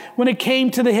that when it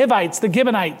came to the Hivites, the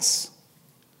Gibeonites.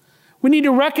 We need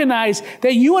to recognize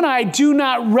that you and I do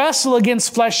not wrestle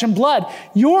against flesh and blood.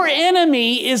 Your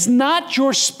enemy is not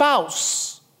your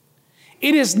spouse.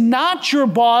 It is not your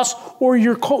boss or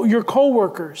your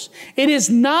co-workers. It is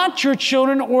not your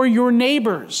children or your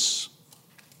neighbors.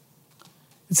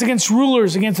 It's against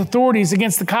rulers, against authorities,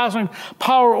 against the cosmic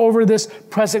power over this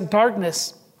present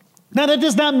darkness. Now, that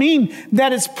does not mean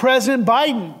that it's President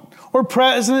Biden or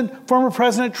former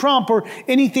President Trump or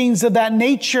anything of that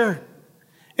nature.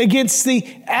 Against the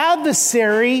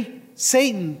adversary,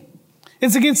 Satan.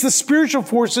 It's against the spiritual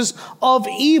forces of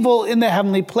evil in the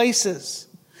heavenly places.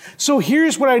 So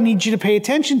here's what I need you to pay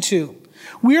attention to.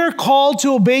 We are called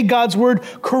to obey God's word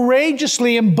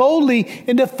courageously and boldly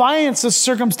in defiance of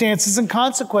circumstances and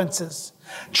consequences,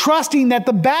 trusting that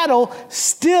the battle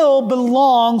still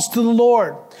belongs to the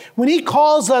Lord. When He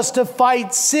calls us to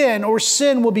fight sin, or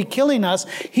sin will be killing us,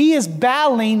 He is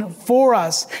battling for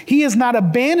us. He has not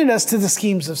abandoned us to the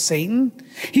schemes of Satan.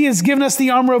 He has given us the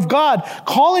armor of God,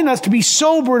 calling us to be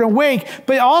sober and awake,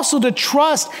 but also to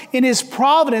trust in His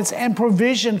providence and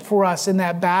provision for us in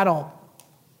that battle.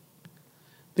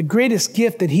 The greatest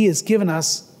gift that He has given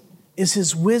us is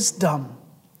His wisdom.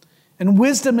 And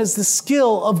wisdom is the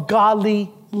skill of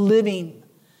godly living.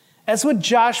 That's what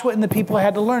Joshua and the people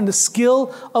had to learn, the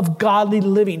skill of godly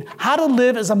living. How to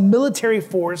live as a military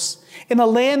force in a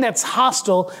land that's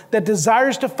hostile, that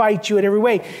desires to fight you in every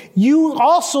way. You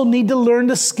also need to learn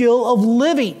the skill of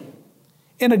living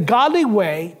in a godly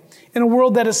way in a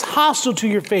world that is hostile to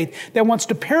your faith, that wants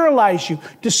to paralyze you,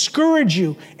 discourage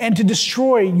you, and to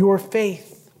destroy your faith.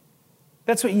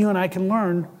 That's what you and I can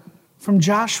learn from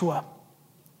Joshua.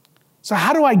 So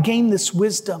how do I gain this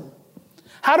wisdom?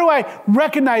 How do I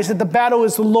recognize that the battle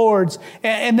is the Lord's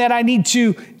and that I need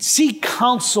to seek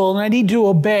counsel and I need to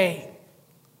obey?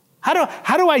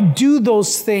 How do I do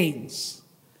those things?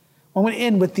 I'm going to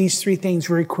end with these three things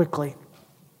very quickly.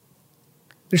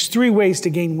 There's three ways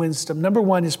to gain wisdom. Number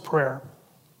one is prayer.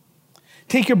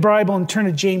 Take your Bible and turn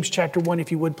to James chapter 1,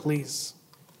 if you would, please.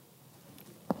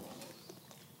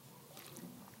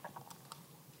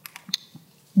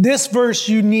 This verse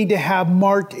you need to have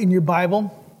marked in your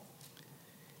Bible.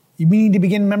 You need to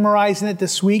begin memorizing it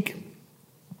this week.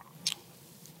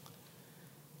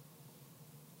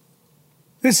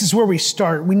 This is where we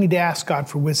start. We need to ask God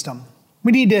for wisdom.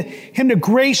 We need Him to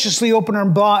graciously open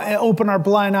our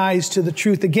blind eyes to the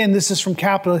truth. Again, this is from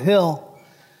Capitol Hill.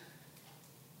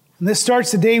 And this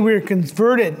starts the day we are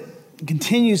converted and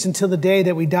continues until the day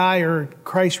that we die or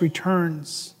Christ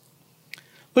returns.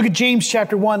 Look at James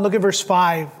chapter 1. Look at verse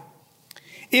 5.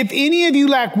 If any of you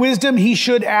lack wisdom, he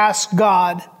should ask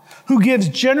God, who gives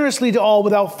generously to all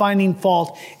without finding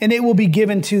fault, and it will be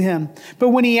given to him. But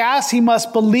when he asks, he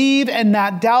must believe and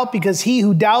not doubt, because he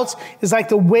who doubts is like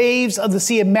the waves of the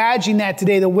sea. Imagine that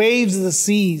today, the waves of the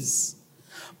seas.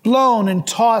 blown and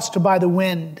tossed by the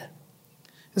wind.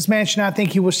 This man should not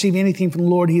think he will receive anything from the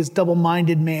Lord. He is a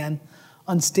double-minded man,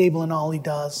 unstable in all he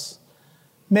does.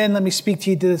 Men, let me speak to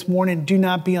you this morning. Do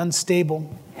not be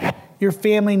unstable. Your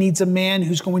family needs a man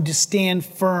who's going to stand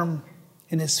firm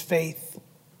in his faith.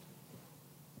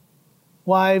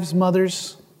 Wives,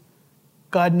 mothers,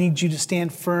 God needs you to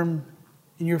stand firm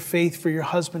in your faith for your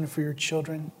husband and for your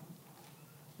children.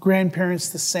 Grandparents,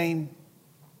 the same.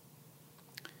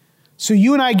 So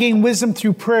you and I gain wisdom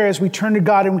through prayer as we turn to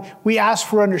God and we ask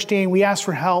for understanding, we ask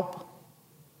for help.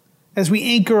 As we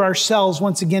anchor ourselves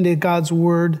once again to God's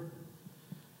word.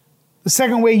 The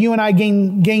second way you and I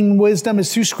gain wisdom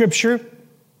is through Scripture.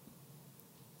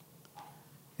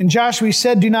 In Joshua, he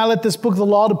said, do not let this book of the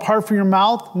law depart from your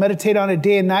mouth. Meditate on it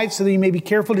day and night so that you may be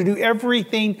careful to do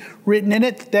everything written in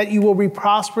it, that you will be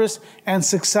prosperous and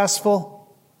successful.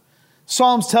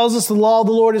 Psalms tells us the law of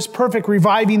the Lord is perfect,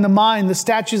 reviving the mind. The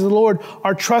statutes of the Lord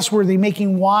are trustworthy,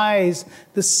 making wise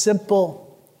the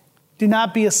simple. Do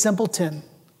not be a simpleton.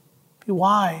 Be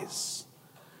wise.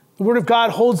 The Word of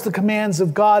God holds the commands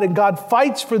of God, and God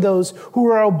fights for those who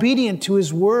are obedient to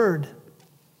His Word.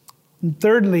 And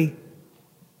thirdly,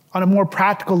 on a more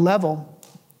practical level,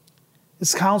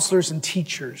 is counselors and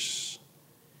teachers.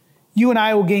 You and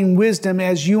I will gain wisdom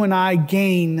as you and I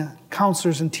gain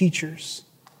counselors and teachers.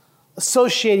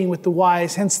 Associating with the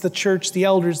wise, hence the church, the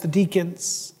elders, the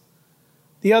deacons,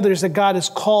 the others that God has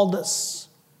called us.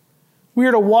 We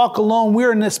are to walk alone. We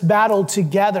are in this battle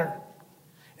together.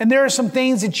 And there are some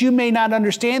things that you may not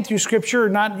understand through Scripture or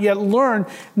not yet learn.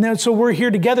 And so we're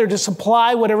here together to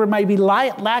supply whatever might be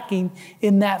lacking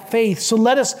in that faith. So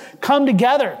let us come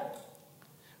together.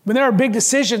 When there are big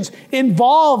decisions,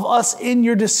 involve us in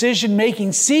your decision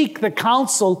making. Seek the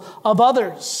counsel of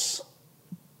others.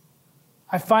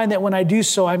 I find that when I do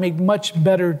so, I make much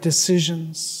better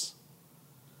decisions.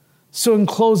 So in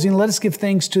closing, let us give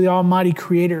thanks to the Almighty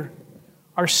Creator,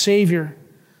 our Savior,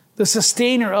 the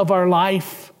sustainer of our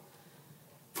life.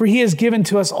 For He has given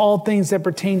to us all things that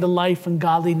pertain to life and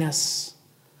godliness,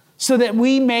 so that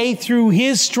we may, through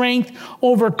His strength,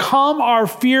 overcome our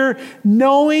fear,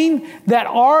 knowing that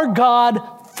our God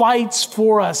fights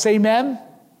for us. Amen?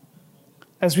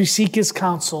 As we seek His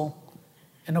counsel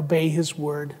and obey His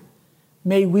word.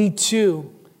 May we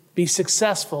too be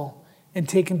successful in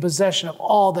taking possession of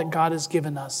all that God has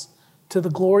given us to the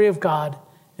glory of God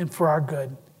and for our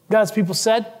good. God's people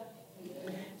said,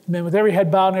 amen. With every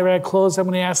head bowed and every eye closed, I'm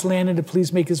going to ask Landon to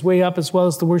please make his way up as well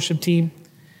as the worship team.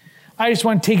 I just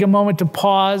want to take a moment to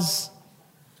pause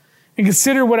and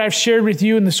consider what I've shared with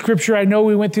you in the Scripture. I know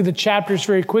we went through the chapters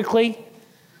very quickly,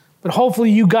 but hopefully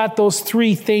you got those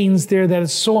three things there that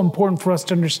is so important for us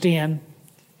to understand.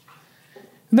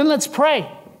 And then let's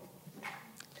pray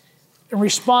and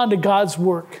respond to God's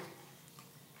work.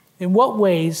 In what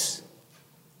ways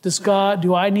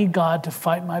do I need God to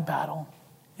fight my battle?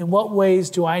 In what ways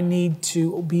do I need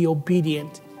to be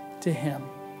obedient to Him?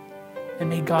 And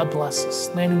may God bless us.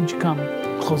 Landon, would you come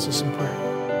close us in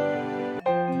prayer?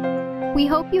 We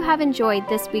hope you have enjoyed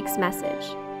this week's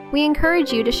message. We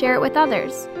encourage you to share it with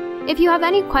others. If you have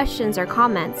any questions or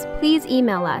comments, please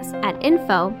email us at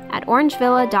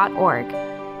info@orangevilla.org.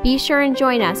 Be sure and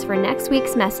join us for next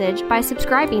week's message by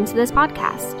subscribing to this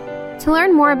podcast. To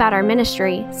learn more about our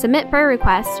ministry, submit prayer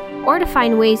requests, or to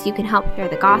find ways you can help share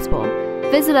the gospel,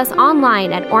 visit us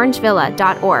online at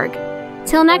orangevilla.org.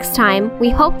 Till next time, we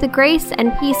hope the grace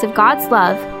and peace of God's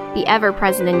love be ever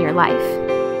present in your life.